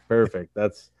 And I'm like, perfect.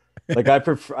 That's like I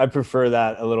prefer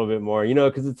that a little bit more,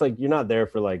 because it's like you're not there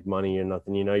for like money or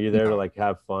nothing, you're there to No. like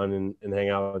have fun and hang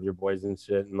out with your boys and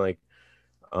shit. And like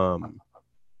um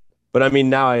but I mean,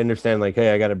 now I understand, like,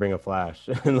 hey, I got to bring a flash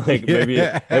and like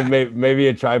Yeah. maybe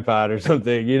a tripod or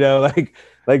something,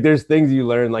 like there's things you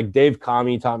learn. Like Dave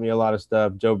Kami taught me a lot of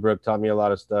stuff. Joe Brook taught me a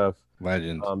lot of stuff.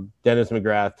 Legends. Dennis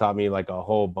McGrath taught me like a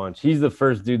whole bunch. He's the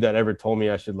first dude that ever told me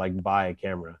I should like buy a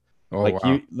camera. Oh Like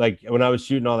wow. like when I was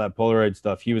shooting all that Polaroid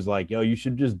stuff, he was like, yo, you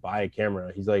should just buy a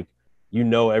camera. He's like,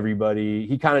 everybody.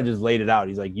 He kind of just laid it out.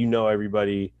 He's like,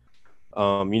 everybody.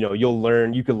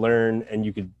 You could learn, and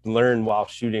you could learn while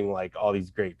shooting like all these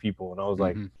great people. And I was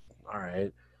like, Hmm. all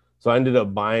right. So I ended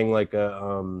up buying like a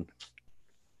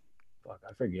fuck,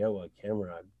 I forget what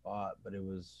camera I bought, but it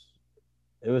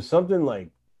was something like,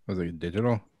 Was it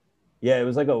digital? yeah, it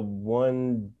was like a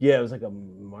one, yeah, it was like a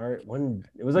Mart one,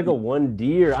 it was like a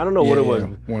 1D, or I don't know Yeah, what it was,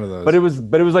 yeah, one of but those.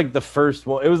 it was like the first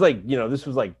one. It was like, this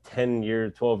was like 10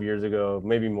 years, 12 years ago,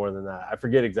 maybe more than that. I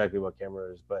forget exactly what camera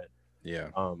it is, but Yeah.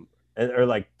 or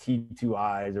like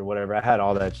T2Is or whatever. I had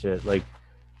all that shit. Like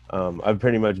I've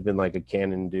pretty much been like a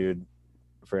Canon dude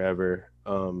forever.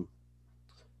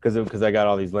 Because I got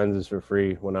all these lenses for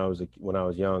free when I was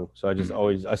young. So I just Mhm.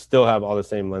 always I still have all the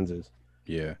same lenses.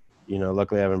 Yeah.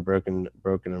 Luckily I haven't broken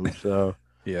them. So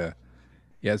Yeah.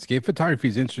 Yeah, skate photography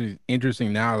is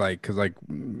interesting now, like, cause like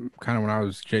kind of when I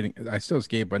was skating, I still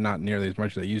skate, but not nearly as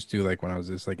much as I used to, like when I was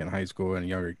just like in high school and a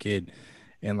younger kid,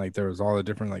 and like there was all the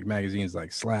different like magazines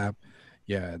like Slap,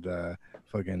 Yeah, the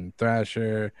fucking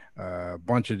Thrasher, a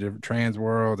bunch of different Trans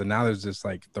World, and now there's this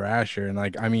like Thrasher, and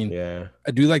like I mean, Yeah.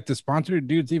 I do like the sponsored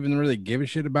dudes even really give a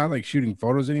shit about like shooting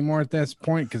photos anymore at this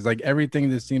point because like everything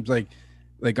just seems like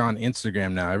on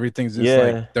Instagram now, everything's just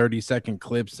like Yeah. 30-second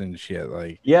clips and shit.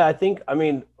 Like, Yeah, I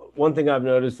mean, one thing I've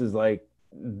noticed is like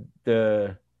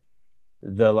the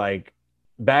like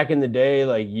back in the day,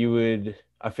 like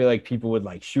I feel like people would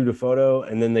like shoot a photo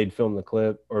and then they'd film the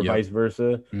clip or yep, vice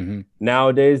versa. mm-hmm,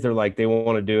 Nowadays, they're like they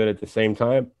want to do it at the same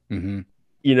time,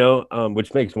 mm-hmm,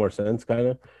 which makes more sense, kind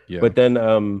of. yeah, But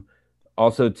then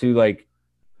also too, like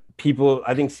people,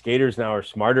 I think skaters now are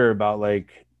smarter about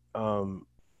like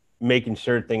making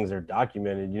sure things are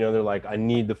documented. They're like, I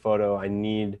need the photo, I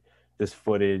need this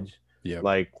footage, yep,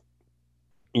 like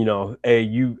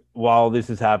hey, while this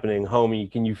is happening,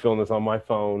 homie, can you film this on my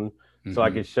phone so I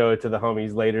mm-hmm, could show it to the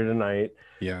homies later tonight,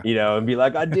 yeah, and be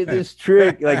like, I did this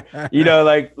trick, like,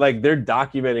 like they're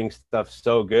documenting stuff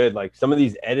so good. Like some of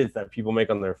these edits that people make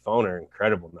on their phone are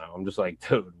incredible now. I'm just like,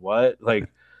 dude, what? Like,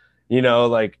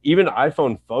 like even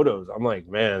iPhone photos, I'm like,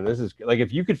 man, this is like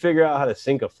if you could figure out how to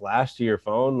sync a flash to your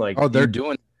phone, like Oh, they're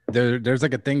doing there's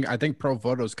like a thing. I think Pro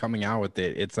Photo's coming out with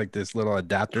it. It's like this little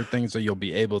adapter thing, so you'll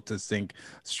be able to sync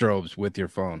strobes with your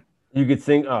phone. you could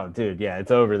think, oh, dude, yeah,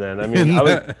 it's over then. I mean,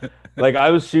 I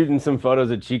was shooting some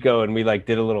photos at Chico, and we like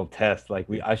did a little test. Like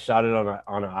I shot it on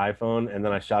an iPhone, and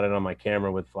then I shot it on my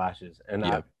camera with flashes. And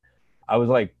Yep. I was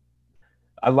like,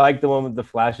 I like the one with the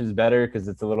flashes better because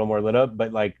it's a little more lit up.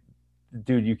 But like,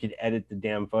 dude, you could edit the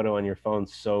damn photo on your phone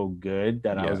so good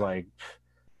that I was Yeah. like,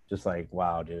 just like,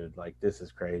 wow, dude, like this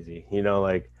is crazy. Yeah.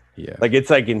 Like it's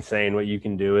like insane what you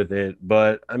can do with it.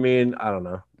 But I mean, I don't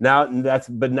know. Now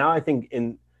I think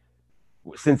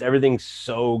since everything's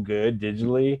so good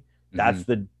digitally, Mhm.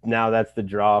 that's the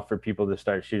draw for people to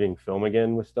start shooting film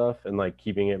again with stuff and like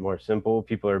keeping it more simple.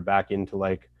 People are back into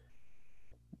like,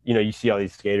 you see all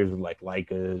these skaters with like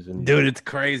Leicas and Dude, it's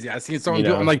crazy. I seen you someone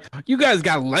do. I'm know, like, you guys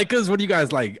got Leicas? What do you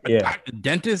guys like? yeah.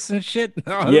 Dentists and shit?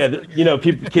 No, Yeah,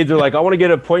 people, kids are like, I want to get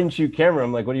a point and shoot camera.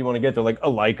 I'm like, what do you want to get? They're like, a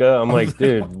Leica. I'm I was like, like,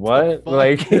 dude, what the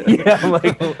what? fuck? Like, yeah, I'm I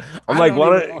like, don't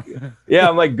why even don't? know. Yeah,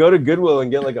 I'm like, go to Goodwill and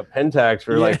get like a Pentax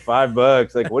for Yeah, like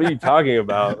 $5. Like, what are you talking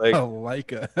about? a Like,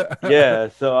 Leica. yeah.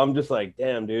 So I'm just like,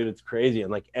 damn, dude, it's crazy.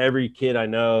 And like every kid I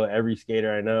know, every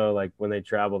skater I know, like when they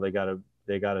travel, they got a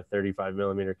 35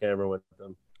 millimeter camera with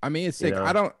them. I mean, it's You sick. I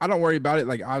know? don't I don't worry about it.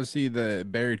 Like obviously the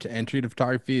barrier to entry to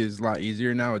photography is a lot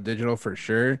easier now with digital for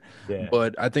sure. Yeah,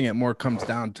 But I think it more comes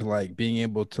down to like being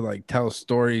able to like tell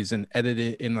stories and edit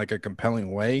it in like a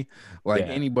compelling way. Like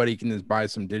yeah, anybody can just buy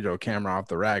some digital camera off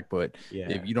the rack, but if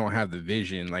yeah, you don't have the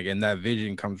vision, like and that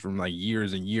vision comes from like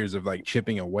years and years of like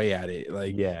chipping away at it.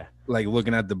 yeah. Like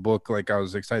looking at the book, like I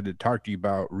was excited to talk to you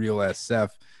about Real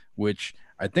SF, which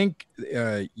I think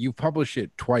you published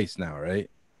it twice now, right?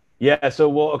 Yeah. So,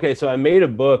 well, okay. So I made a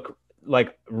book,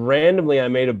 like randomly, I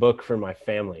made a book for my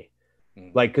family.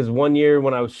 Mm. Like, cause one year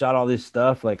when I was shot all this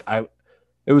stuff, like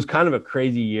it was kind of a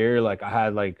crazy year. Like I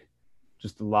had like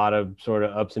just a lot of sort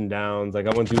of ups and downs. Like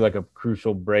I went through like a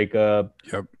crucial breakup.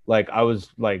 Yep. Like I was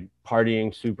like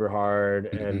partying super hard,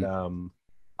 and Hmm.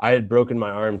 I had broken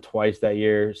my arm twice that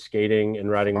year skating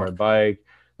and riding my Fuck. bike.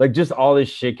 Like just all this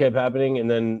shit kept happening, and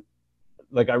then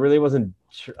like I really wasn't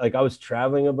like I was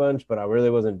traveling a bunch, but I really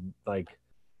wasn't like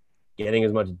getting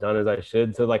as much done as I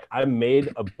should. So like I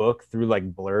made a book through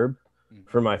like Blurb Mhm.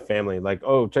 for my family, like,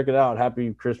 oh, check it out,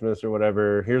 happy Christmas or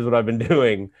whatever. Here's what I've been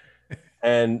doing.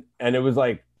 And it was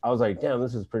like I was like, damn,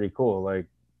 this is pretty cool. Like,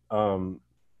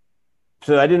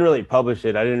 so I didn't really publish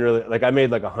it. I didn't really like I made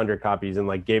like 100 copies and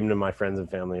like gave them to my friends and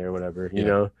family or whatever,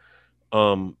 Yeah.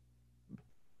 Um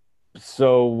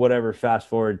so whatever, fast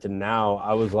forward to now,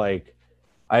 I was like,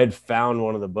 I had found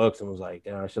one of the books and was like,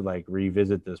 I should like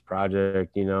revisit this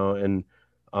project, and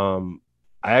um,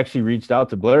 I actually reached out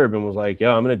to Blurb and was like,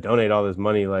 yo, I'm gonna donate all this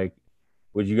money. Like,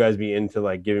 would you guys be into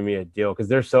like giving me a deal? Because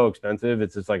they're so expensive,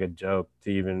 it's just like a joke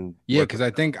to even Yeah, work because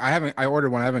with. I think I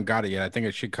ordered one. I haven't got it yet. I think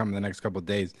it should come in the next couple of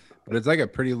days. But it's like a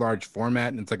pretty large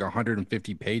format and it's like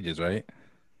 150 pages, right?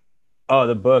 Oh,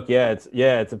 the book, it's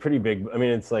a pretty big. I mean,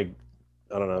 it's like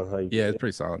I don't know, like Yeah, it's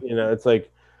pretty solid. it's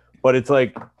like, but it's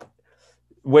like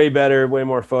way better, way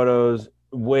more photos,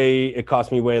 it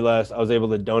cost me way less. I was able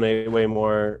to donate way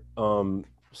more.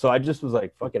 So I just was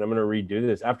like, fuck it, I'm gonna redo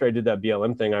this. After I did that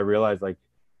BLM thing, I realized like,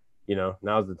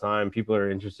 now's the time. People are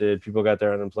interested, people got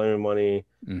their unemployment money,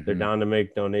 they're Hmm. down to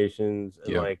make donations.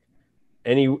 And Yep. like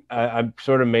I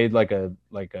sort of made like a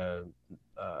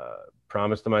uh,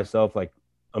 promise to myself, like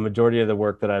a majority of the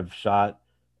work that I've shot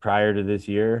prior to this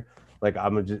year, like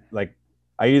I'm just like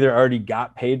I either already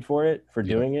got paid for it for Yep.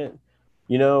 doing it,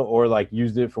 or like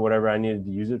used it for whatever I needed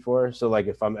to use it for. So like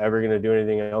if I'm ever gonna do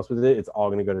anything else with it, it's all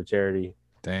gonna go to charity.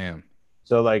 Damn.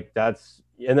 So like that's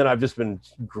and then I've just been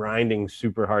grinding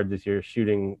super hard this year,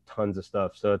 shooting tons of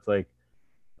stuff. So it's like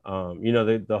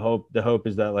the hope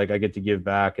is that like I get to give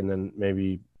back and then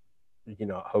maybe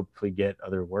hopefully get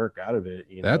other work out of it,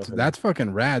 and That's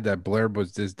fucking rad that Blurb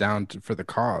was just down for the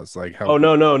cause, like oh helping.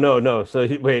 no, no, no, no. So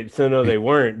wait, so no, they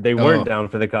weren't Oh, down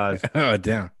for the cause. oh,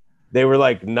 damn. They were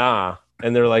like, nah.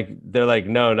 And they're like,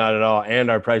 no, not at all. And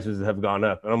our prices have gone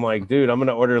up. And I'm like, dude, I'm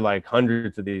gonna order like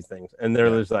hundreds of these things. And they're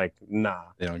Yeah, just like, nah,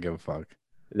 they don't give a fuck.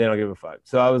 they don't give a fuck.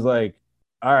 So I was like,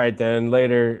 all right, then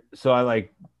later. So I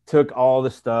like took all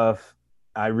the stuff,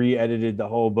 I re-edited the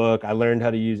whole book. I learned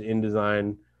how to use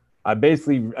InDesign. I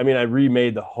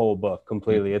remade the whole book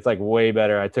completely. Mhm. It's like way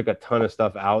better. I took a ton of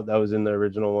stuff out that was in the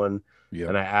original one, Yep.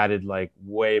 and I added like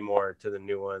way more to the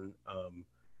new one.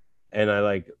 And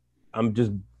I'm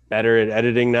just better at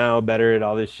editing now, better at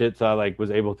all this shit. So I like was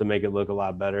able to make it look a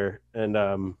lot better. And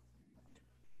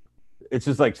it's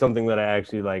just like something that I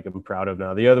actually like am proud of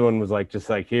now. The other one was like just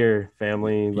like here,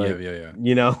 family, Yeah, like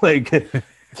yeah, like yeah.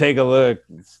 take a look,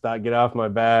 stop, get off my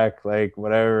back, like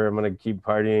whatever. I'm gonna keep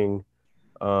partying.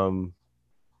 Um,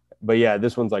 but yeah,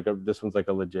 this one's like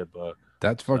a legit book.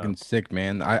 That's So fucking sick,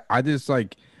 man. I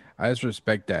just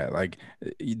respect that. Like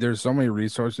there's so many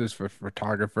resources for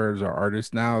photographers or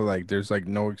artists now. Like there's like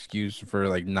no excuse for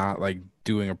like not like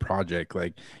doing a project.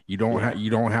 Like yeah, you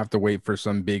don't have to wait for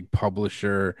some big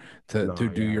publisher to no, do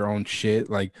yeah, your own shit.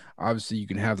 Like obviously you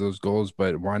can have those goals,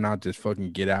 but why not just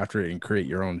fucking get after it and create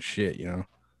your own shit, you know?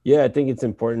 yeah. I think it's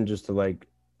important just to like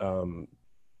um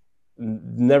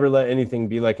never let anything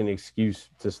be like an excuse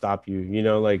to stop you.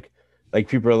 Like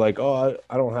people are like, oh,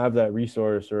 I don't have that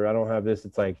resource or I don't have this.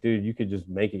 It's like, dude, you could just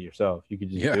make it yourself. You could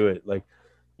just Yeah. do it. Like,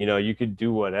 you could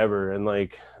do whatever. And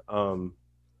like,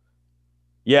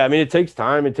 yeah, I mean, it takes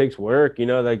time, it takes work.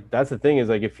 Like that's the thing is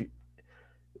like if you,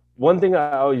 one thing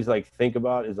I always like think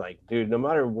about is like, dude, no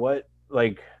matter what,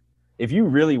 like if you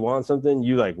really want something,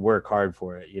 you like work hard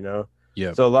for it.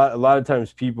 Yep. So a lot of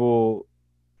times people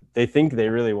they think they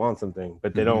really want something,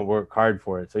 but they Hmm. don't work hard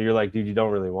for it. So you're like, dude, you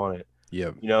don't really want it,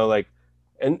 Yep. like,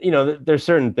 and there's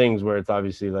certain things where it's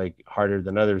obviously like harder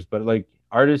than others, but like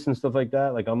artists and stuff like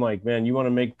that, like I'm like, man, you want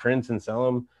to make prints and sell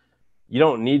them, you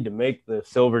don't need to make the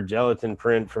silver gelatin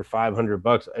print for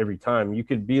 $500 every time. You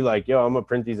could be like, yo, I'm gonna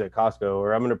print these at Costco,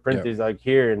 or I'm gonna print Yep. these like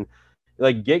here, and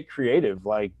like get creative,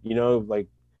 like like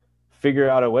figure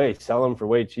out a way, sell them for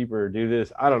way cheaper, or do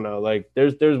this. I don't know. Like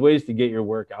there's ways to get your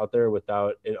work out there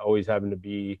without it always having to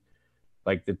be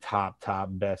like the top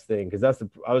best thing. Because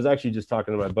I was actually just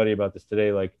talking to my buddy about this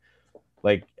today. Like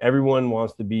everyone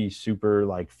wants to be super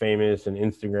like famous and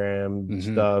Instagram Hmm.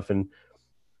 stuff,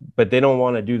 but they don't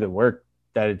want to do the work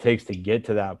that it takes to get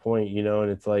to that point, and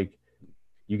it's like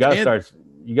you gotta And start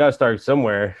you gotta start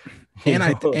somewhere, you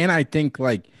know. and I think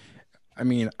like I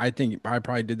mean, I think I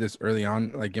probably did this early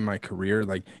on, like in my career.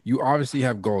 Like, you obviously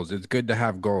have goals. It's good to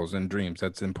have goals and dreams.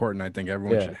 That's important. I think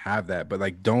everyone Yeah, should have that. But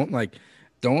like, don't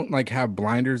like have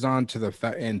blinders on to the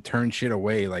fact and turn shit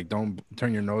away. Like, don't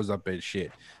turn your nose up at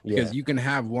shit because yeah, you can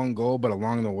have one goal, but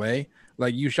along the way,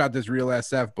 like you shot this real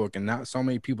SF book, and not so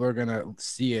many people are gonna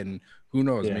see it, and who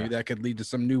knows, maybe yeah, that could lead to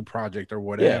some new project or yeah,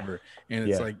 whatever. And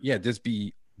it's yeah. like, yeah, just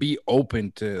be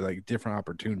open to like different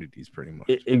opportunities, pretty much.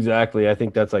 Exactly. I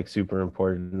think that's like super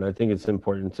important. And I think it's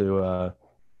important to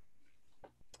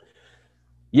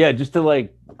yeah, just to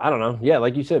like, I don't know. Yeah,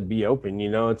 like you said, be open,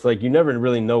 It's like you never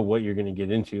really know what you're gonna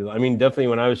get into. I mean, definitely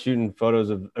when I was shooting photos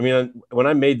of when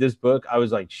I made this book, I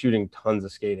was like shooting tons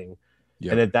of skating.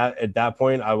 And Yep. at that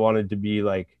point I wanted to be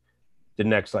like the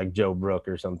next like Joe Brook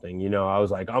or something. I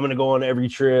was like, I'm gonna go on every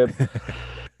trip.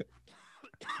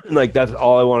 And like that's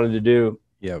all I wanted to do.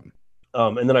 Yep.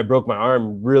 And then I broke my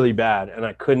arm really bad and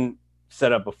I couldn't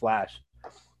set up a flash.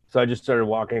 So I just started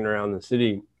walking around the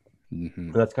city. Hmm.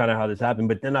 And that's kind of how this happened.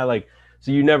 But then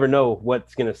so you never know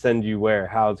what's going to send you where,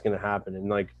 how it's going to happen. And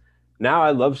like now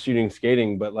I love shooting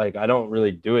skating, but like I don't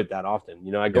really do it that often.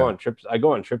 Yeah. I go on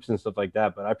trips and stuff like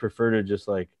that, but I prefer to just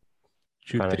like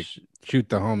shoot kind of, the shoot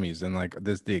the homies and like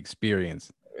this the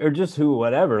experience. or just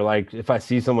whatever. Like if I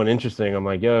see someone interesting, I'm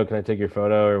like, yo, can I take your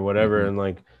photo or whatever? Hmm. And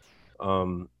like,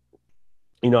 um,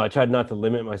 I tried not to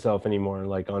limit myself anymore,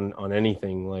 like on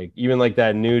anything, like even like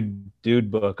that nude dude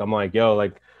book. I'm like, yo,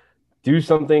 like do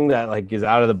something that like is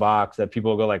out of the box that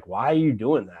people go like, why are you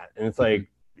doing that? And Hmm.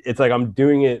 it's like I'm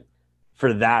doing it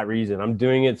for that reason. I'm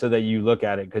doing it so that you look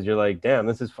at it because you're like, damn,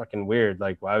 this is fucking weird.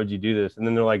 Like, why would you do this? And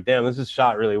then they're like, damn, this is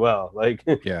shot really well. Like,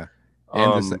 Yeah.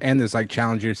 um, And this like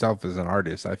challenge yourself as an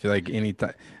artist. I feel like any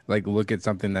time like look at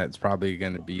something that's probably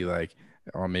gonna be like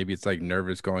or maybe it's like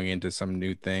nervous going into some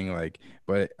new thing. Like,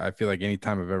 but I feel like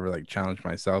anytime I've ever like challenged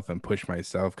myself and pushed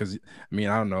myself, because I mean,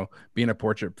 I don't know, being a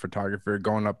portrait photographer,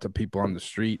 going up to people on the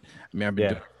street. I mean, I've been Yeah.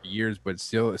 doing it for years, but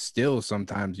still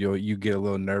sometimes you get a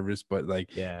little nervous. But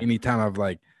like Yeah. anytime I've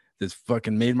like just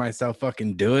fucking made myself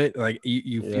fucking do it, like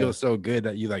you Yeah. feel so good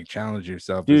that you like challenge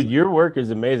yourself. It's Dude, like, your work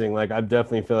is amazing. Like I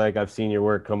definitely feel like I've seen your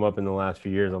work come up in the last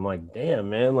few years. I'm like, damn,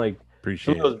 man, like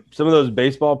appreciate some of those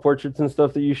baseball portraits and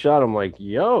stuff that you shot, I'm like,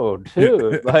 yo,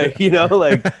 dude, it. like,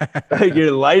 like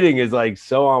your lighting is like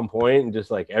so on point and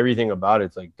just like everything about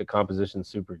it's like the composition's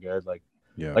super good.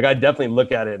 Yeah. Like I definitely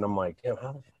look at it and I'm like, damn,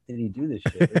 how the fuck did he do this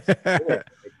shit? It's sick.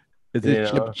 It's You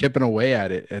just know? chipping away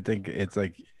at it. I think it's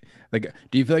like,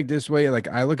 do you feel like this way? Like,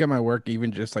 I look at my work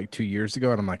even just like 2 years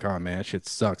ago, and I'm like, oh man, that shit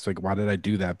sucks. Like, why did I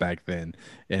do that back then?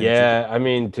 And it's Yeah, I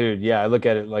mean, dude, yeah, I look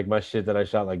at it like my shit that I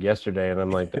shot like yesterday and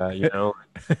I'm like that, you know?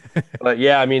 like, But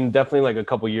yeah, I mean, definitely like a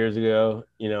couple years ago,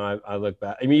 I look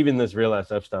back. I mean, even this real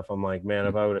SF stuff, I'm like, man,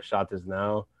 if I would have shot this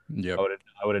now, yep,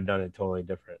 I would have done it totally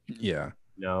different. yeah,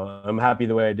 I'm happy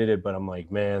the way I did it, but I'm like,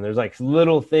 man, there's like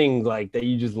little things like that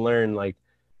you just learn, like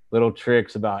little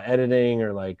tricks about editing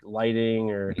or like lighting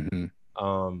or hmm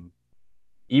um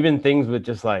even things with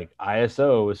just like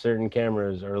ISO with certain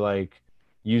cameras or like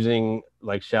using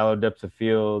like shallow depths of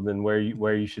field and where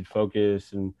you should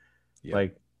focus and yep.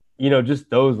 like just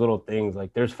those little things.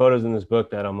 Like there's photos in this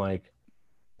book that I'm like,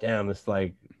 damn, this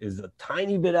like is a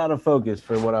tiny bit out of focus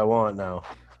for what I want now.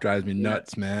 Drives me Yeah.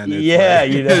 nuts, man. It's Yeah,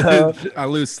 like I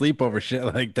lose sleep over shit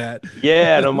like that.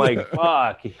 Yeah, and I'm like,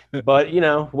 fuck. But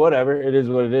whatever. It is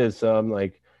what it is. So I'm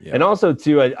like, and Yep. also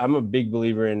too, I'm a big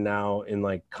believer in now in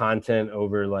like content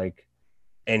over like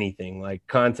anything, like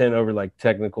content over like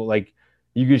technical. Like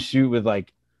you could shoot with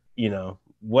like,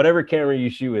 whatever camera you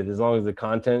shoot with, as long as the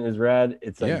content is rad,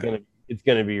 it's like Yeah. it's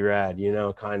gonna be rad,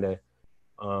 kind of.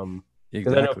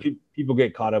 Because I know Exactly. people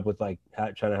get caught up with like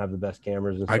trying to have the best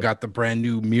cameras and I stuff. got the brand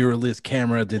new mirrorless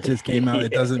camera that just came out.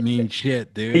 It Yeah. doesn't mean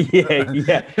shit, dude.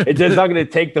 Yeah. It's just not gonna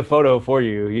take the photo for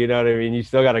you. You know what I mean? You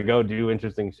still gotta go do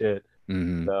interesting shit.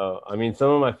 hmm So I mean, some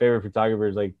of my favorite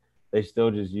photographers, like they still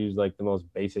just use like the most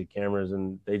basic cameras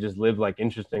and they just live like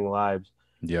interesting lives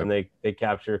Yep. and they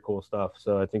capture cool stuff.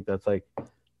 So I think that's like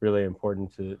really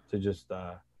important to just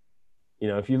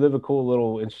if you live a cool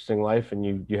little interesting life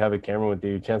and you have a camera with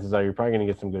you, chances are you're probably gonna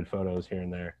get some good photos here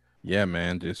and there. Yeah,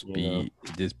 man. Just You know?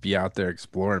 be out there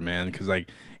exploring, man. Because like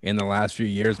in the last few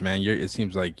years, man, it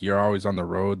seems like you're always on the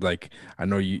road. Like I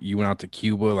know you went out to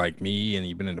Cuba like me, and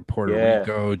you've been into Puerto Yeah.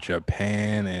 Rico,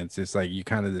 Japan, and it's just like you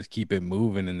kind of just keep it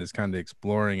moving and just kind of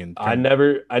exploring and I trying.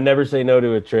 never say no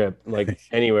to a trip, like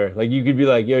anywhere. Like you could be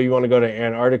like, yo, you want to go to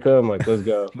Antarctica? I'm like, let's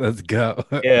go. Let's go.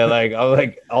 Yeah,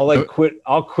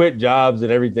 I'll quit jobs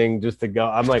and everything just to go.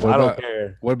 I'm like, What I don't about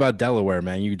care. what about Delaware,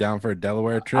 man? You down for a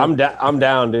Delaware trip? I'm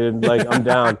down, dude. Like I'm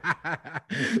down.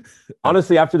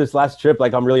 Honestly, after this last trip,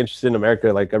 like I'm really interested in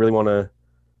America. Like I really want to,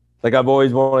 like I've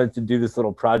always wanted to do this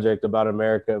little project about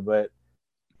America, but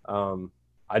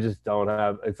I just don't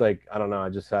have. It's like I don't know. I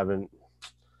just haven't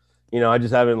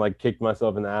like kicked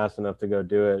myself in the ass enough to go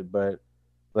do it. But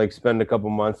like spend a couple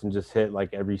months and just hit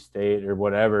like every state or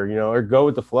whatever, or go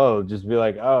with the flow. Just be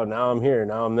like, oh, now I'm here,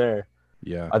 now I'm there.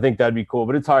 Yeah. I think that'd be cool,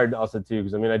 but it's hard also too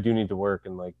because I mean I do need to work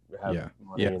and like have Yeah.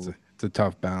 money Yeah. and It's a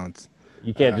tough balance.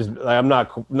 you can't just like I'm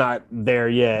not there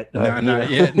yet. No,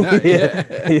 not yet. Not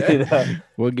yet. you know,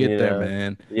 We'll get you there, know.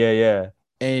 man.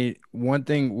 Yeah. One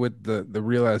thing with the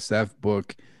Real SF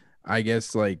book, I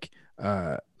guess like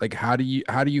how do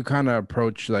you kind of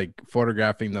approach like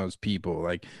photographing those people?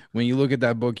 Like when you look at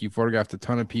that book, you photographed a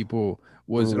ton of people.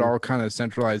 Was it Mhm. all kind of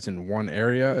centralized in one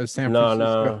area of San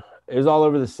Francisco? No, it was all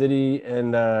over the city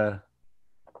and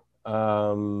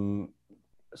um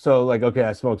so like okay,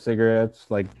 I smoke cigarettes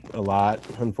like a lot,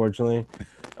 unfortunately.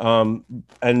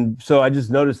 And so I just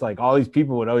noticed like all these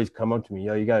people would always come up to me,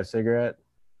 yo, you got a cigarette?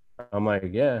 I'm like,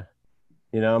 yeah,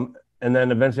 and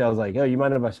then eventually I was like, yo, you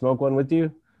mind if I smoke one with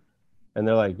you? And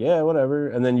they're like, yeah, whatever.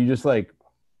 And then you just like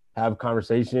have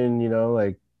conversation,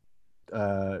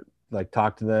 like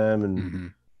talk to them and hmm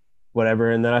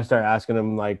whatever. And then I start asking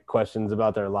them like questions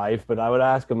about their life, but I would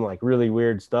ask them like really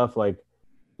weird stuff, like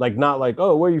not like,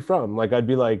 oh, where are you from? Like I'd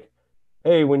be like,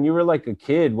 hey, when you were like a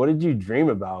kid, what did you dream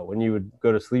about when you would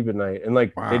go to sleep at night? And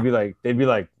like Wow. they'd be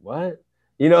like, what?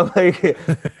 Like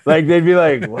like they'd be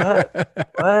like, what?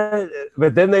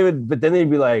 But then they'd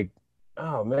be like,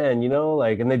 oh man,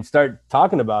 like, and they'd start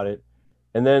talking about it.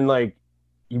 And then like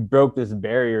you broke this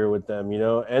barrier with them,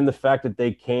 and the fact that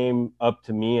they came up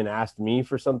to me and asked me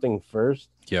for something first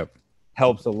Yep.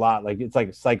 helps a lot. Like it's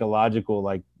like psychological,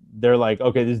 like they're like,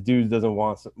 okay, this dude doesn't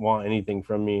want anything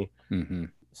from me. hmm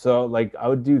So like I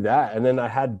would do that, and then I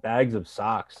had bags of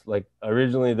socks. Like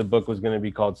originally the book was going to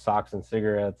be called Socks and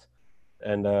Cigarettes,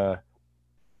 and I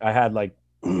had like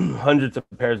hundreds of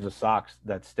pairs of socks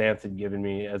that Stance had given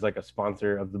me as like a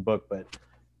sponsor of the book, but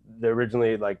they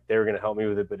originally like they were going to help me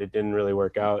with it, but it didn't really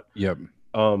work out. Yep.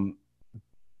 Um,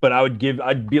 but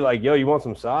I'd be like, yo, you want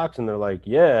some socks? And they're like,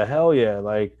 yeah, hell yeah.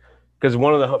 Like, because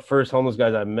one of the first homeless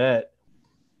guys I met,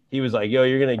 he was like, yo,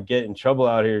 you're going to get in trouble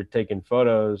out here taking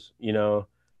photos, you know?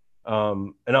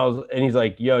 And he's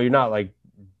like, yo, you're not like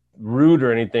rude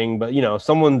or anything, but you know,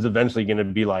 someone's eventually going to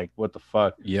be like, what the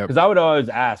fuck? Yep. Because I would always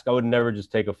ask, I would never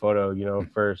just take a photo, you know,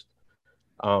 first.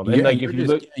 And Yeah, like, if you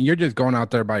look, you're just going out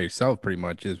there by yourself, pretty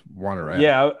much, just wander around.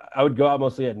 yeah, I would go out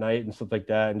mostly at night and stuff like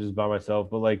that and just by myself.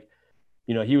 But like,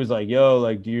 you know, he was like, yo,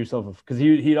 like, do yourself, because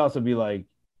he'd also be like,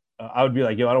 I would be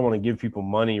like, yo, I don't want to give people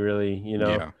money really, you know?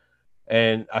 Yeah.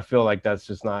 And I feel like that's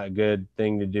just not a good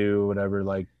thing to do, whatever,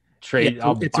 like Yeah, trade,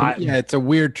 I'll buy. it's a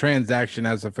weird transaction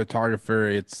as a photographer.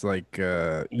 It's like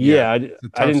yeah, Yeah, it's a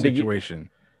I tough didn't think, situation.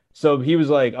 so he was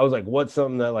like, I was like, what's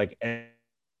something that like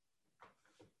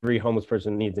every homeless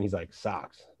person needs? And he's like,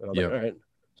 socks. And I was like, Yep. all right.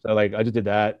 So like, I just did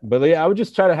that. But yeah, I would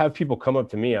just try to have people come up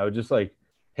to me. I would just like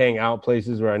hang out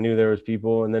places where I knew there was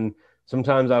people. And then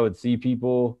sometimes I would see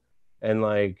people and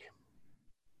like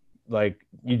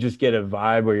you just get a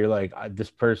vibe where you're like, this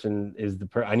person is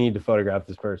I need to photograph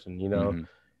this person, you know? Mm-hmm.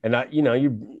 And I, you know,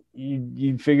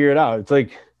 you figure it out. It's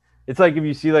like if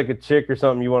you see like a chick or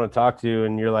something you want to talk to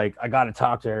and you're like, I got to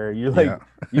talk to her. You're like, Yeah.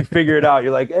 you figure it out.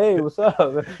 You're like, hey, what's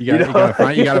up? You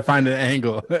gotta find an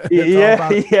angle. Yeah,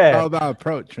 It's all about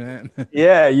approach, man.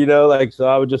 yeah, you know, like so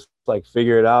I would just like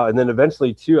figure it out. And then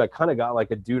eventually too, I kind of got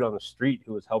like a dude on the street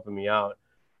who was helping me out.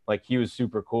 Like he was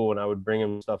super cool and I would bring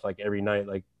him stuff like every night,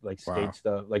 like Wow. skate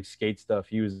stuff. Like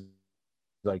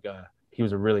he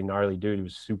was a really gnarly dude. He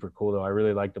was super cool though. I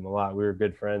really liked him a lot. We were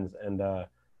good friends, and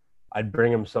I'd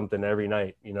bring him something every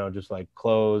night, you know, just like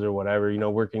clothes or whatever. You know,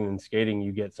 working and skating,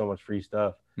 you get so much free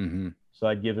stuff. Mm-hmm. So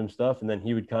I'd give him stuff, and then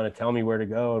he would kind of tell me where to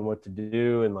go and what to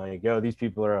do, and like, yo, these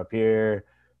people are up here.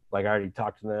 Like I already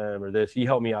talked to them or this. He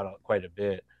helped me out quite a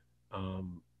bit,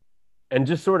 and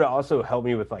just sort of also helped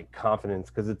me with like confidence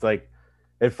because it's like,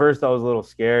 at first I was a little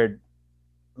scared,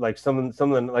 like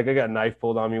something like I got a knife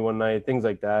pulled on me one night, things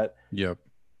like that. Yep.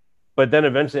 But then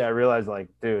eventually I realized, like,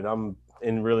 dude, I'm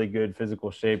in really good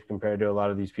physical shape compared to a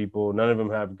lot of these people. None of them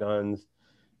have guns.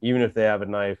 Even if they have a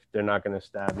knife, they're not going to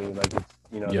stab me. Like, it's,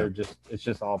 you know, Yep. it's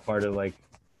just all part of like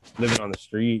living on the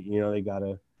street. You know, they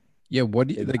gotta. Yeah, what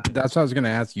do you like? That's what I was gonna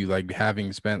ask you. Like,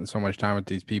 having spent so much time with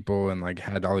these people and like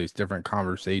had all these different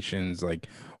conversations, like,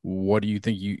 what do you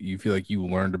think you feel like you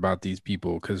learned about these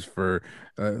people? Because for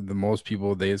the most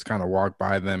people, they just kind of walk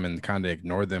by them and kind of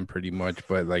ignore them pretty much.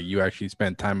 But like, you actually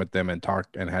spent time with them and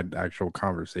talked and had actual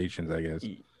conversations, I guess.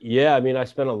 Yeah, I mean, I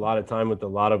spent a lot of time with a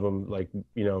lot of them, like,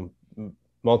 you know,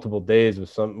 multiple days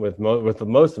with with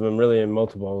most of them really in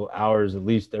multiple hours at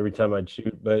least every time I'd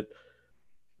shoot. But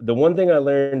the one thing I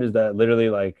learned is that literally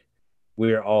like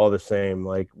we are all the same.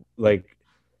 Like the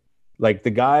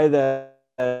guy that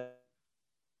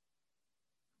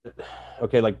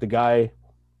okay, like the guy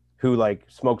who like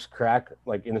smokes crack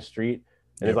like in the street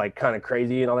and is Yep. like kind of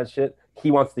crazy and all that shit.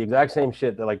 He wants the exact same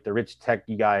shit that like the rich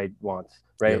techie guy wants,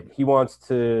 right? Yep. He wants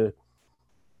to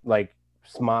like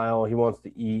smile, he wants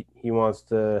to eat, he wants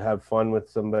to have fun with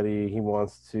somebody, he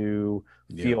wants to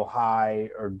Yep. feel high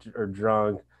or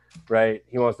drunk, right?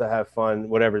 He wants to have fun,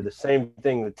 whatever. The same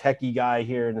thing, the techie guy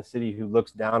here in the city who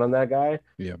looks down on that guy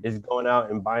Yep. is going out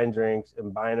and buying drinks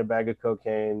and buying a bag of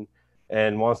cocaine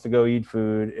and wants to go eat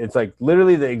food. It's like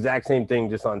literally the exact same thing,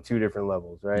 just on two different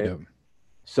levels, right? Yep.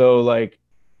 So like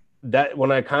that,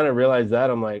 when I kind of realized that,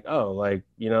 I'm like, oh, like,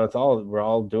 you know, we're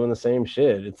all doing the same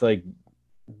shit. It's like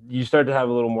you start to have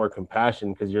a little more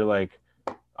compassion because you're like,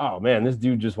 oh man, this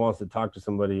dude just wants to talk to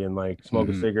somebody and like smoke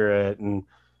a Mm-hmm. cigarette and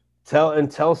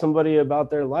tell somebody about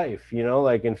their life, you know,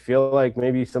 like, and feel like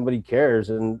maybe somebody cares.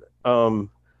 And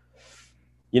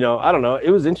you know, I don't know, it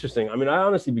was interesting. I mean, I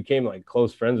honestly became like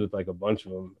close friends with like a bunch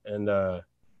of them, and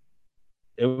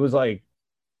it was like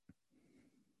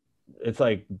it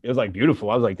was like beautiful.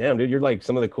 I was like, damn, dude, you're like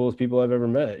some of the coolest people I've ever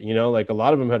met, you know. Like a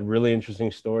lot of them had really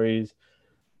interesting stories.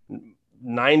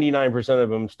 99% of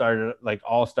them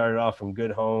all started off from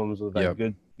good homes with like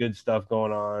Yep. good stuff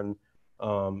going on.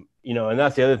 You know, and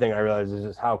that's the other thing I realized is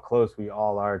just how close we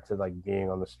all are to like being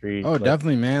on the street. Oh, Like,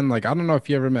 definitely, man. Like, I don't know if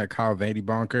you ever met Kyle Vandy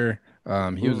Bonker.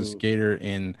 He was a mm, skater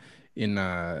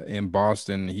in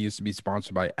Boston. He used to be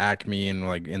sponsored by Acme, and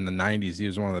like in the 90s, he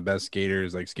was one of the best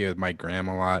skaters, like skated with Mike Graham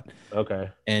a lot. okay,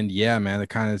 And yeah, man, it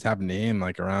kind of just happened to him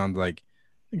like around like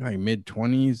think like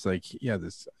mid-20s. Like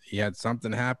he had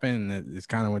something happen, and it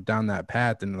kind of went down that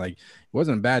path. And like, it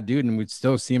wasn't a bad dude, and we'd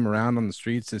still see him around on the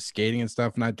streets, just skating and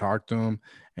stuff. And I'd talk to him,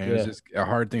 and it was Yeah. just a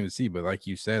hard thing to see. But like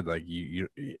you said, like you're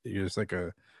just like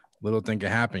a little thing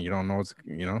can happen. You don't know what's,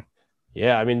 you know.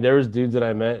 Yeah, I mean, there was dudes that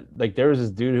I met. Like, there was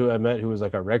this dude who I met who was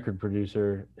like a record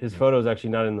producer. His photo is actually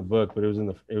not in the book, but it was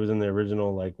in the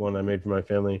original like one I made for my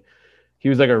family. He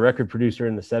was like a record producer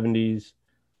in the '70s.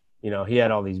 You know, he had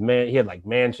all these he had like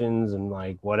mansions and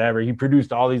like whatever. He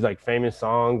produced all these like famous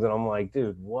songs, and I'm like,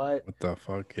 dude, what? What the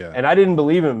fuck? Yeah. And I didn't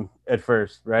believe him at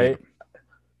first, Yeah. right?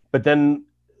 But then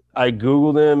I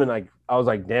Googled him and like I was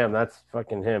like, damn, that's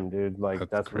fucking him, dude. Like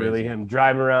That's that's really crazy. him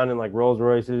driving around in like Rolls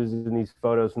Royces in these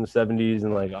photos from the '70s.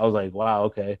 And like I was like, wow,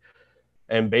 okay.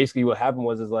 And basically what happened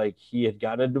was is like he had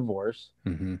gotten a divorce.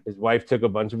 Mm-hmm. His wife took a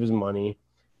bunch of his money,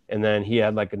 and then he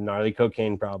had like a gnarly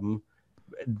cocaine problem.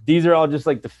 These are all just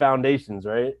like the foundations,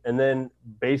 right? And then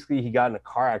basically he got in a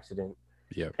car accident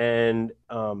Yep. and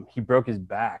he broke his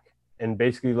back and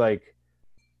basically like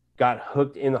got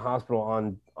hooked in the hospital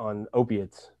on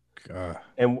opiates. Uh,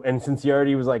 And since he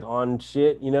already was like on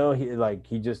shit, you know,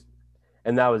 he just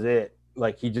and that was it.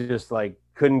 Like he just like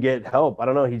couldn't get help. I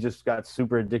don't know. He just got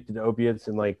super addicted to opiates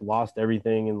and like lost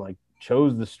everything and like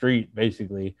chose the street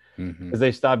basically mm-hmm. because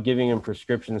they stopped giving him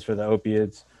prescriptions for the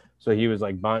opiates. So he was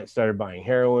like started buying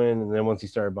heroin, and then once he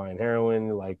started buying heroin,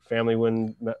 like family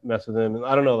wouldn't mess with him, and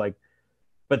I don't know, like,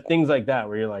 but things like that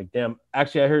where you're like, damn.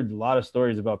 Actually, I heard a lot of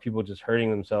stories about people just hurting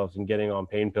themselves and getting on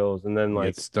pain pills, and then You get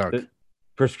like stuck. the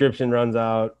prescription runs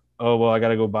out. Oh well, I got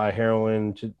to go buy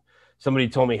heroin. Somebody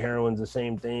told me heroin's the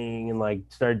same thing, and like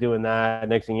start doing that.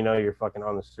 Next thing you know, you're fucking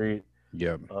on the street.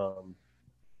 Yep. Um,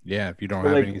 Yeah. so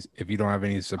like, If you don't have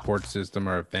any support system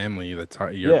or a family, that's how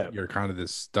yeah, you're kind of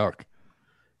just stuck.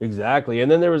 exactly.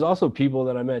 And then there was also people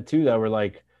that I met too that were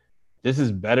like, this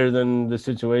is better than the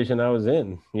situation I was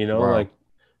in, you know, Wow.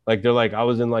 like they're like, I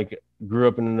was in like, grew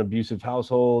up in an abusive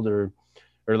household or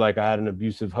like I had an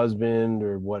abusive husband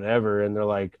or whatever. And they're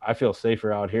like, I feel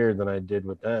safer out here than I did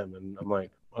with them. And I'm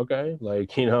like, okay,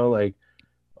 like, you know, like,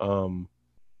 um,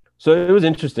 so it was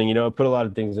interesting, you know, it put a lot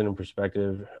of things in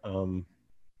perspective.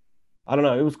 I don't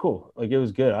know. It was cool. Like it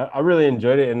was good. I really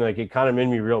enjoyed it. And like, it kind of made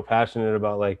me real passionate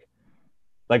about like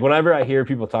whenever I hear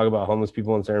people talk about homeless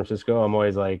people in San Francisco, I'm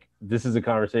always like, this is a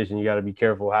conversation you got to be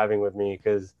careful having with me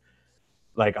because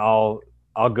like I'll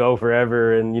go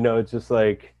forever, and you know it's just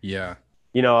like Yeah.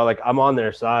 you know like I'm on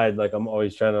their side, like I'm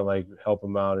always trying to like help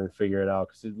them out and figure it out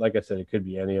because like I said, it could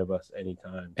be any of us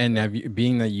anytime. And So have you,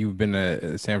 being that you've been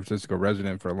a San Francisco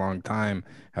resident for a long time,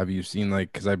 have you seen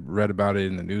like, because I've read about it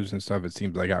in the news and stuff, it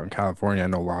seems like out in California, I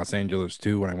know Los Angeles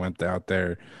too, when I went out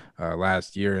there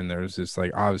last year, and there's this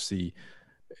like, obviously,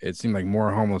 it seemed like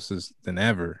more homeless than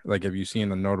ever. Like, have you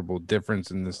seen a notable difference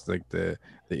in this, like the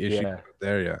issue yeah,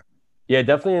 there? Yeah. yeah,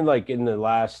 definitely like in the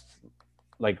last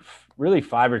like really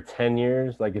 5 or 10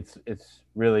 years, like it's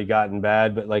really gotten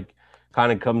bad, but like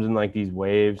kind of comes in like these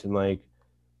waves and like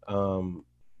um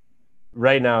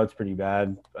right now it's pretty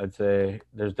bad. I'd say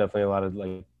there's definitely a lot of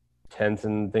like tents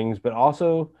and things, but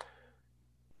also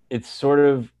it's sort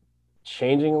of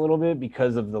changing a little bit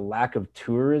because of the lack of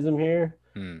tourism here.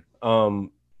 Hmm.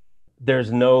 Um,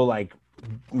 there's no like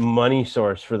money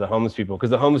source for the homeless people because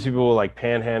the homeless people will like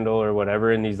panhandle or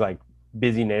whatever in these like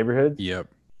busy neighborhoods, Yep.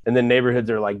 and then neighborhoods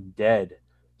are like dead.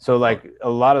 So Fuck. like a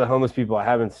lot of the homeless people, I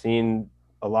haven't seen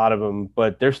a lot of them,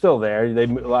 but they're still there. A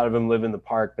lot of them live in the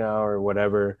park now or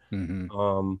whatever. Mm-hmm.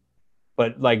 Um,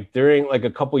 but like during like a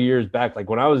couple years back, like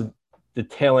when I was the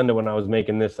tail end of when I was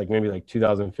making this, like maybe like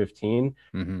 2015,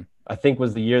 Mm-hmm. I think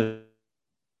was the year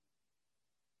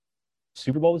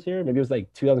Super Bowl was here. Maybe it was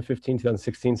like 2015,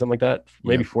 2016, something like that.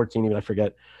 Maybe Yep. 14, even I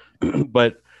forget.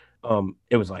 But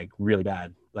it was like really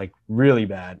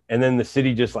bad. And then the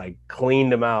city just like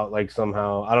cleaned them out, like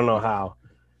somehow. I don't know how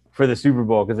for the Super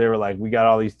Bowl because they were like, we got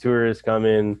all these tourists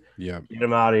coming, Yep. get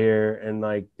them out of here. And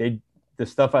like the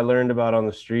stuff I learned about on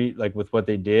the street, like with what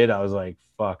they did, I was like,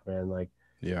 fuck, man, like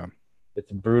Yeah.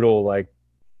 it's brutal, like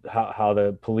how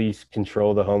the police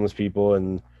control the homeless people,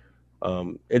 and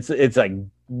it's like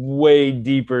way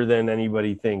deeper than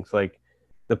anybody thinks. Like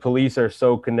the police are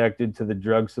so connected to the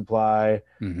drug supply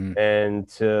Mm-hmm. and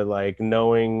to like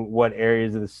knowing what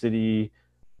areas of the city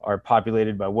are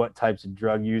populated by what types of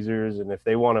drug users, and if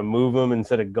they want to move them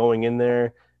instead of going in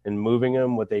there and moving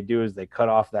them, what they do is they cut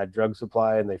off that drug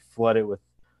supply and they flood it with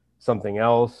something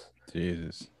else.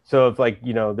 Jesus. So if like,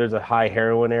 you know, there's a high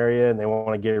heroin area and they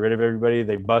want to get rid of everybody,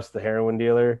 they bust the heroin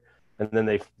dealer, and then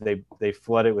they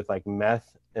flood it with like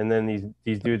meth, and then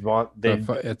these dudes want they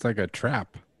It's like a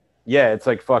trap. Yeah, it's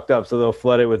like fucked up. So they'll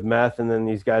flood it with meth, and then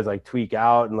these guys like tweak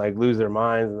out and like lose their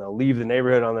minds, and they'll leave the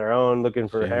neighborhood on their own looking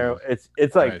for heroin. Jesus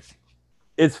It's like Christ.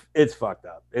 it's fucked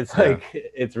up. It's Yeah. like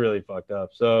it's really fucked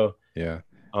up. So Yeah.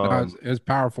 No, um, it's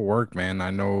powerful work, man. I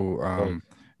know thanks.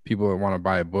 people that want to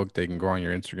buy a book, they can go on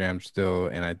your Instagram still,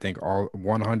 and I think all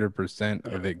 100%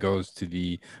 of it goes to I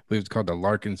believe it's called the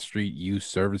Larkin Street Youth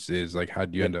Services. Like, how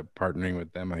do you Yeah. end up partnering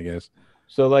with them, I guess?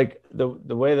 So like the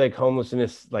way like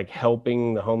homelessness, like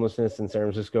helping the homelessness in San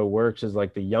Francisco works is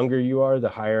like the younger you are, the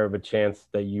higher of a chance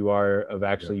that you are of Yep.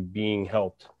 actually being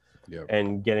helped Yep.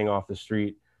 and getting off the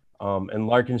street. And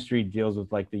Larkin Street deals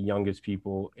with like the youngest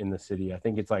people in the city. I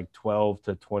think it's like 12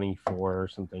 to 24 or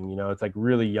something, you know, it's like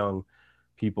really young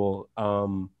people.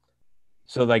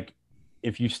 So like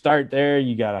if you start there,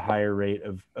 you got a higher rate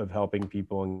of helping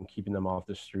people and keeping them off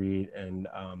the street. And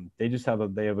they just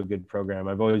they have a good program.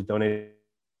 I've always donated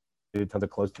tons of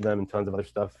clothes to them and tons of other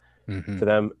stuff Mm-hmm. to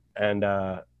them. And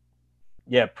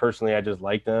yeah, personally, I just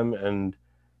like them. And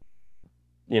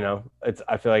you know,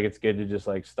 I feel like it's good to just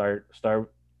like start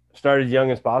as young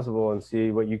as possible and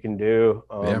see what you can do.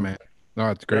 Yeah, man. No,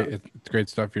 it's Yeah, great. It's great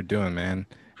stuff you're doing, man. And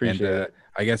appreciate it.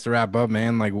 I guess to wrap up,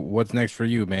 man, like what's next for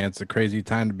you, man? It's a crazy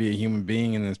time to be a human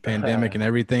being in this pandemic and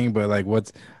everything, but like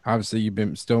what's obviously you've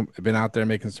been out there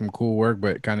making some cool work,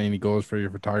 but kind of any goals for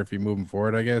your photography moving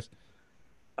forward, I guess.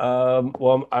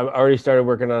 Well, I already started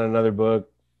working on another book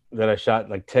that I shot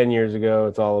like 10 years ago.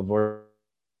 It's all aboard.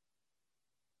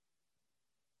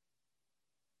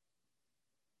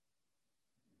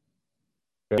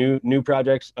 New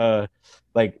projects,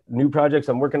 like new projects.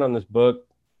 I'm working on this book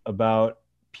about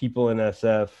people in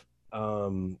SF.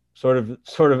 Sort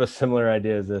of a similar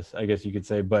idea as this, I guess you could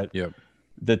say, but Yep.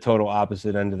 the total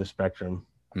opposite end of the spectrum.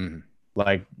 Mhm.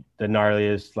 Like the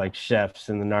gnarliest like chefs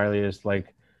and the gnarliest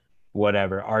like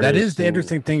whatever That is artists the and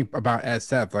interesting thing about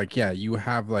SF. Like, yeah, you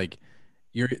have like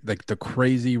you're like the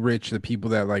crazy rich, the people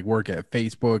that like work at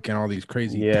Facebook and all these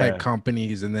crazy tech yeah,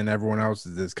 companies, and then everyone else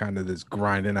is this kind of this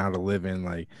grinding out a living.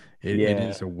 Like it yeah,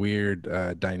 is a weird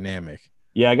dynamic.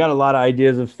 yeah. I got a lot of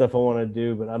ideas of stuff I want to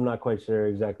do, but I'm not quite sure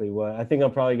exactly what. I think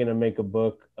I'm probably gonna make a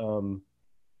book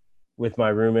with my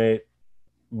roommate.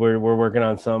 We're working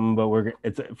on something, but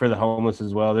it's for the homeless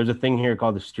as well. There's a thing here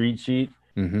called the street sheet,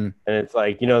 Mm-hmm. and it's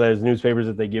like, you know, there's newspapers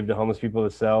that they give to homeless people to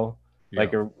sell, Yeah.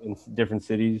 like in different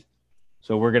cities.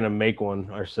 So we're gonna make one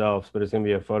ourselves, but it's gonna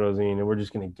be a photo zine, and we're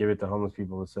just gonna give it to homeless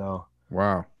people to sell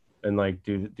Wow. and like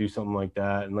do something like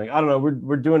that. And like I don't know,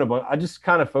 we're doing a bunch. I just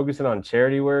kind of focusing on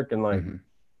charity work and like Mm-hmm.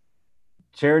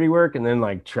 charity work, and then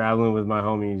like traveling with my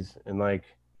homies and like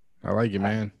I like it,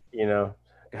 man. you know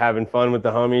having fun with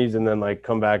the homies, and then like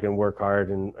come back and work hard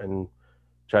and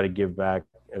try to give back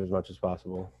as much as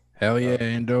possible. Hell yeah, So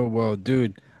Ando. Well,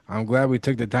 dude, I'm glad we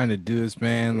took the time to do this,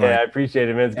 man. yeah, I Like appreciate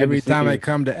it, man. It's good to every see time I you.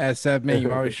 come to SF, man,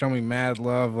 you always show me mad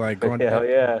love. Like going to Hell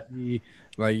yeah. FTC,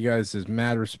 like you guys is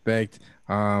mad respect.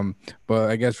 But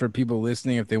I guess for people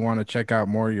listening, if they want to check out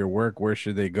more of your work, where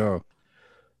should they go?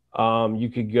 You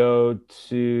could go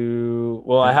to,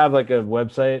 well, I have like a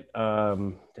website.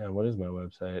 Damn, what is my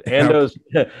website?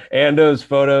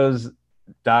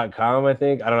 AndosPhotos.com, I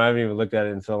think. I don't know, I haven't even looked at it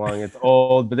in so long. It's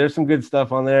old, but there's some good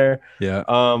stuff on there. Yeah,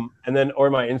 And then or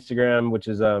my Instagram, which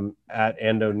is at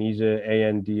Andonesia,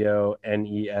 Andonesia, and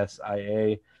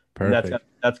perfect.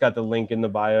 that's got the link in the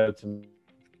bio to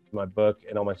my book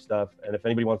and all my stuff. And if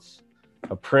anybody wants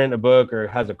a book, or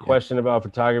has a Yeah, question about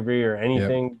photography or yep.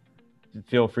 anything,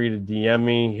 feel free to DM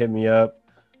me, hit me up,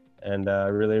 and I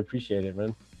really appreciate it,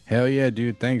 man. Hell yeah,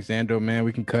 dude. Thanks, Ando, man.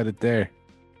 We can cut it there.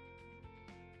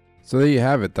 So there you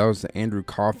have it. That was the Andrew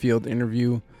Caulfield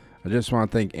interview. I just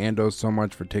want to thank Ando so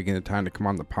much for taking the time to come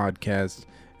on the podcast.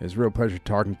 It's a real pleasure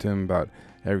talking to him about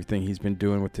everything he's been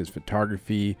doing with his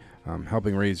photography,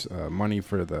 helping raise money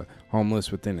for the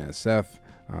homeless within SF.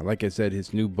 Like I said,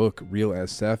 his new book, Real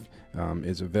SF,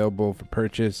 is available for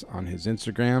purchase on his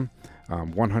Instagram.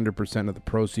 100% of the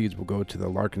proceeds will go to the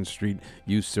Larkin Street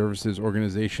Youth Services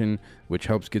Organization, which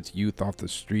helps get youth off the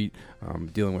street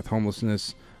dealing with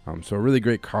homelessness. So a really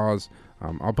great cause.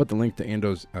 I'll put the link to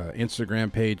Ando's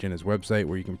Instagram page and his website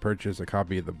where you can purchase a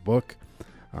copy of the book.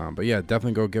 But yeah,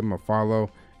 definitely go give him a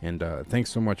follow. And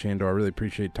thanks so much, Ando. I really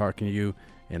appreciate talking to you,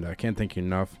 and I can't thank you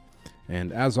enough.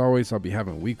 And as always, I'll be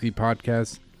having weekly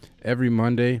podcasts every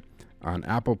Monday on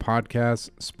Apple Podcasts,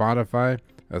 Spotify,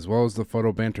 as well as the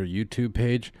Photo Banter YouTube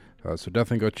page. So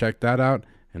definitely go check that out.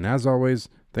 And as always,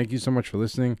 thank you so much for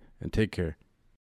listening, and take care.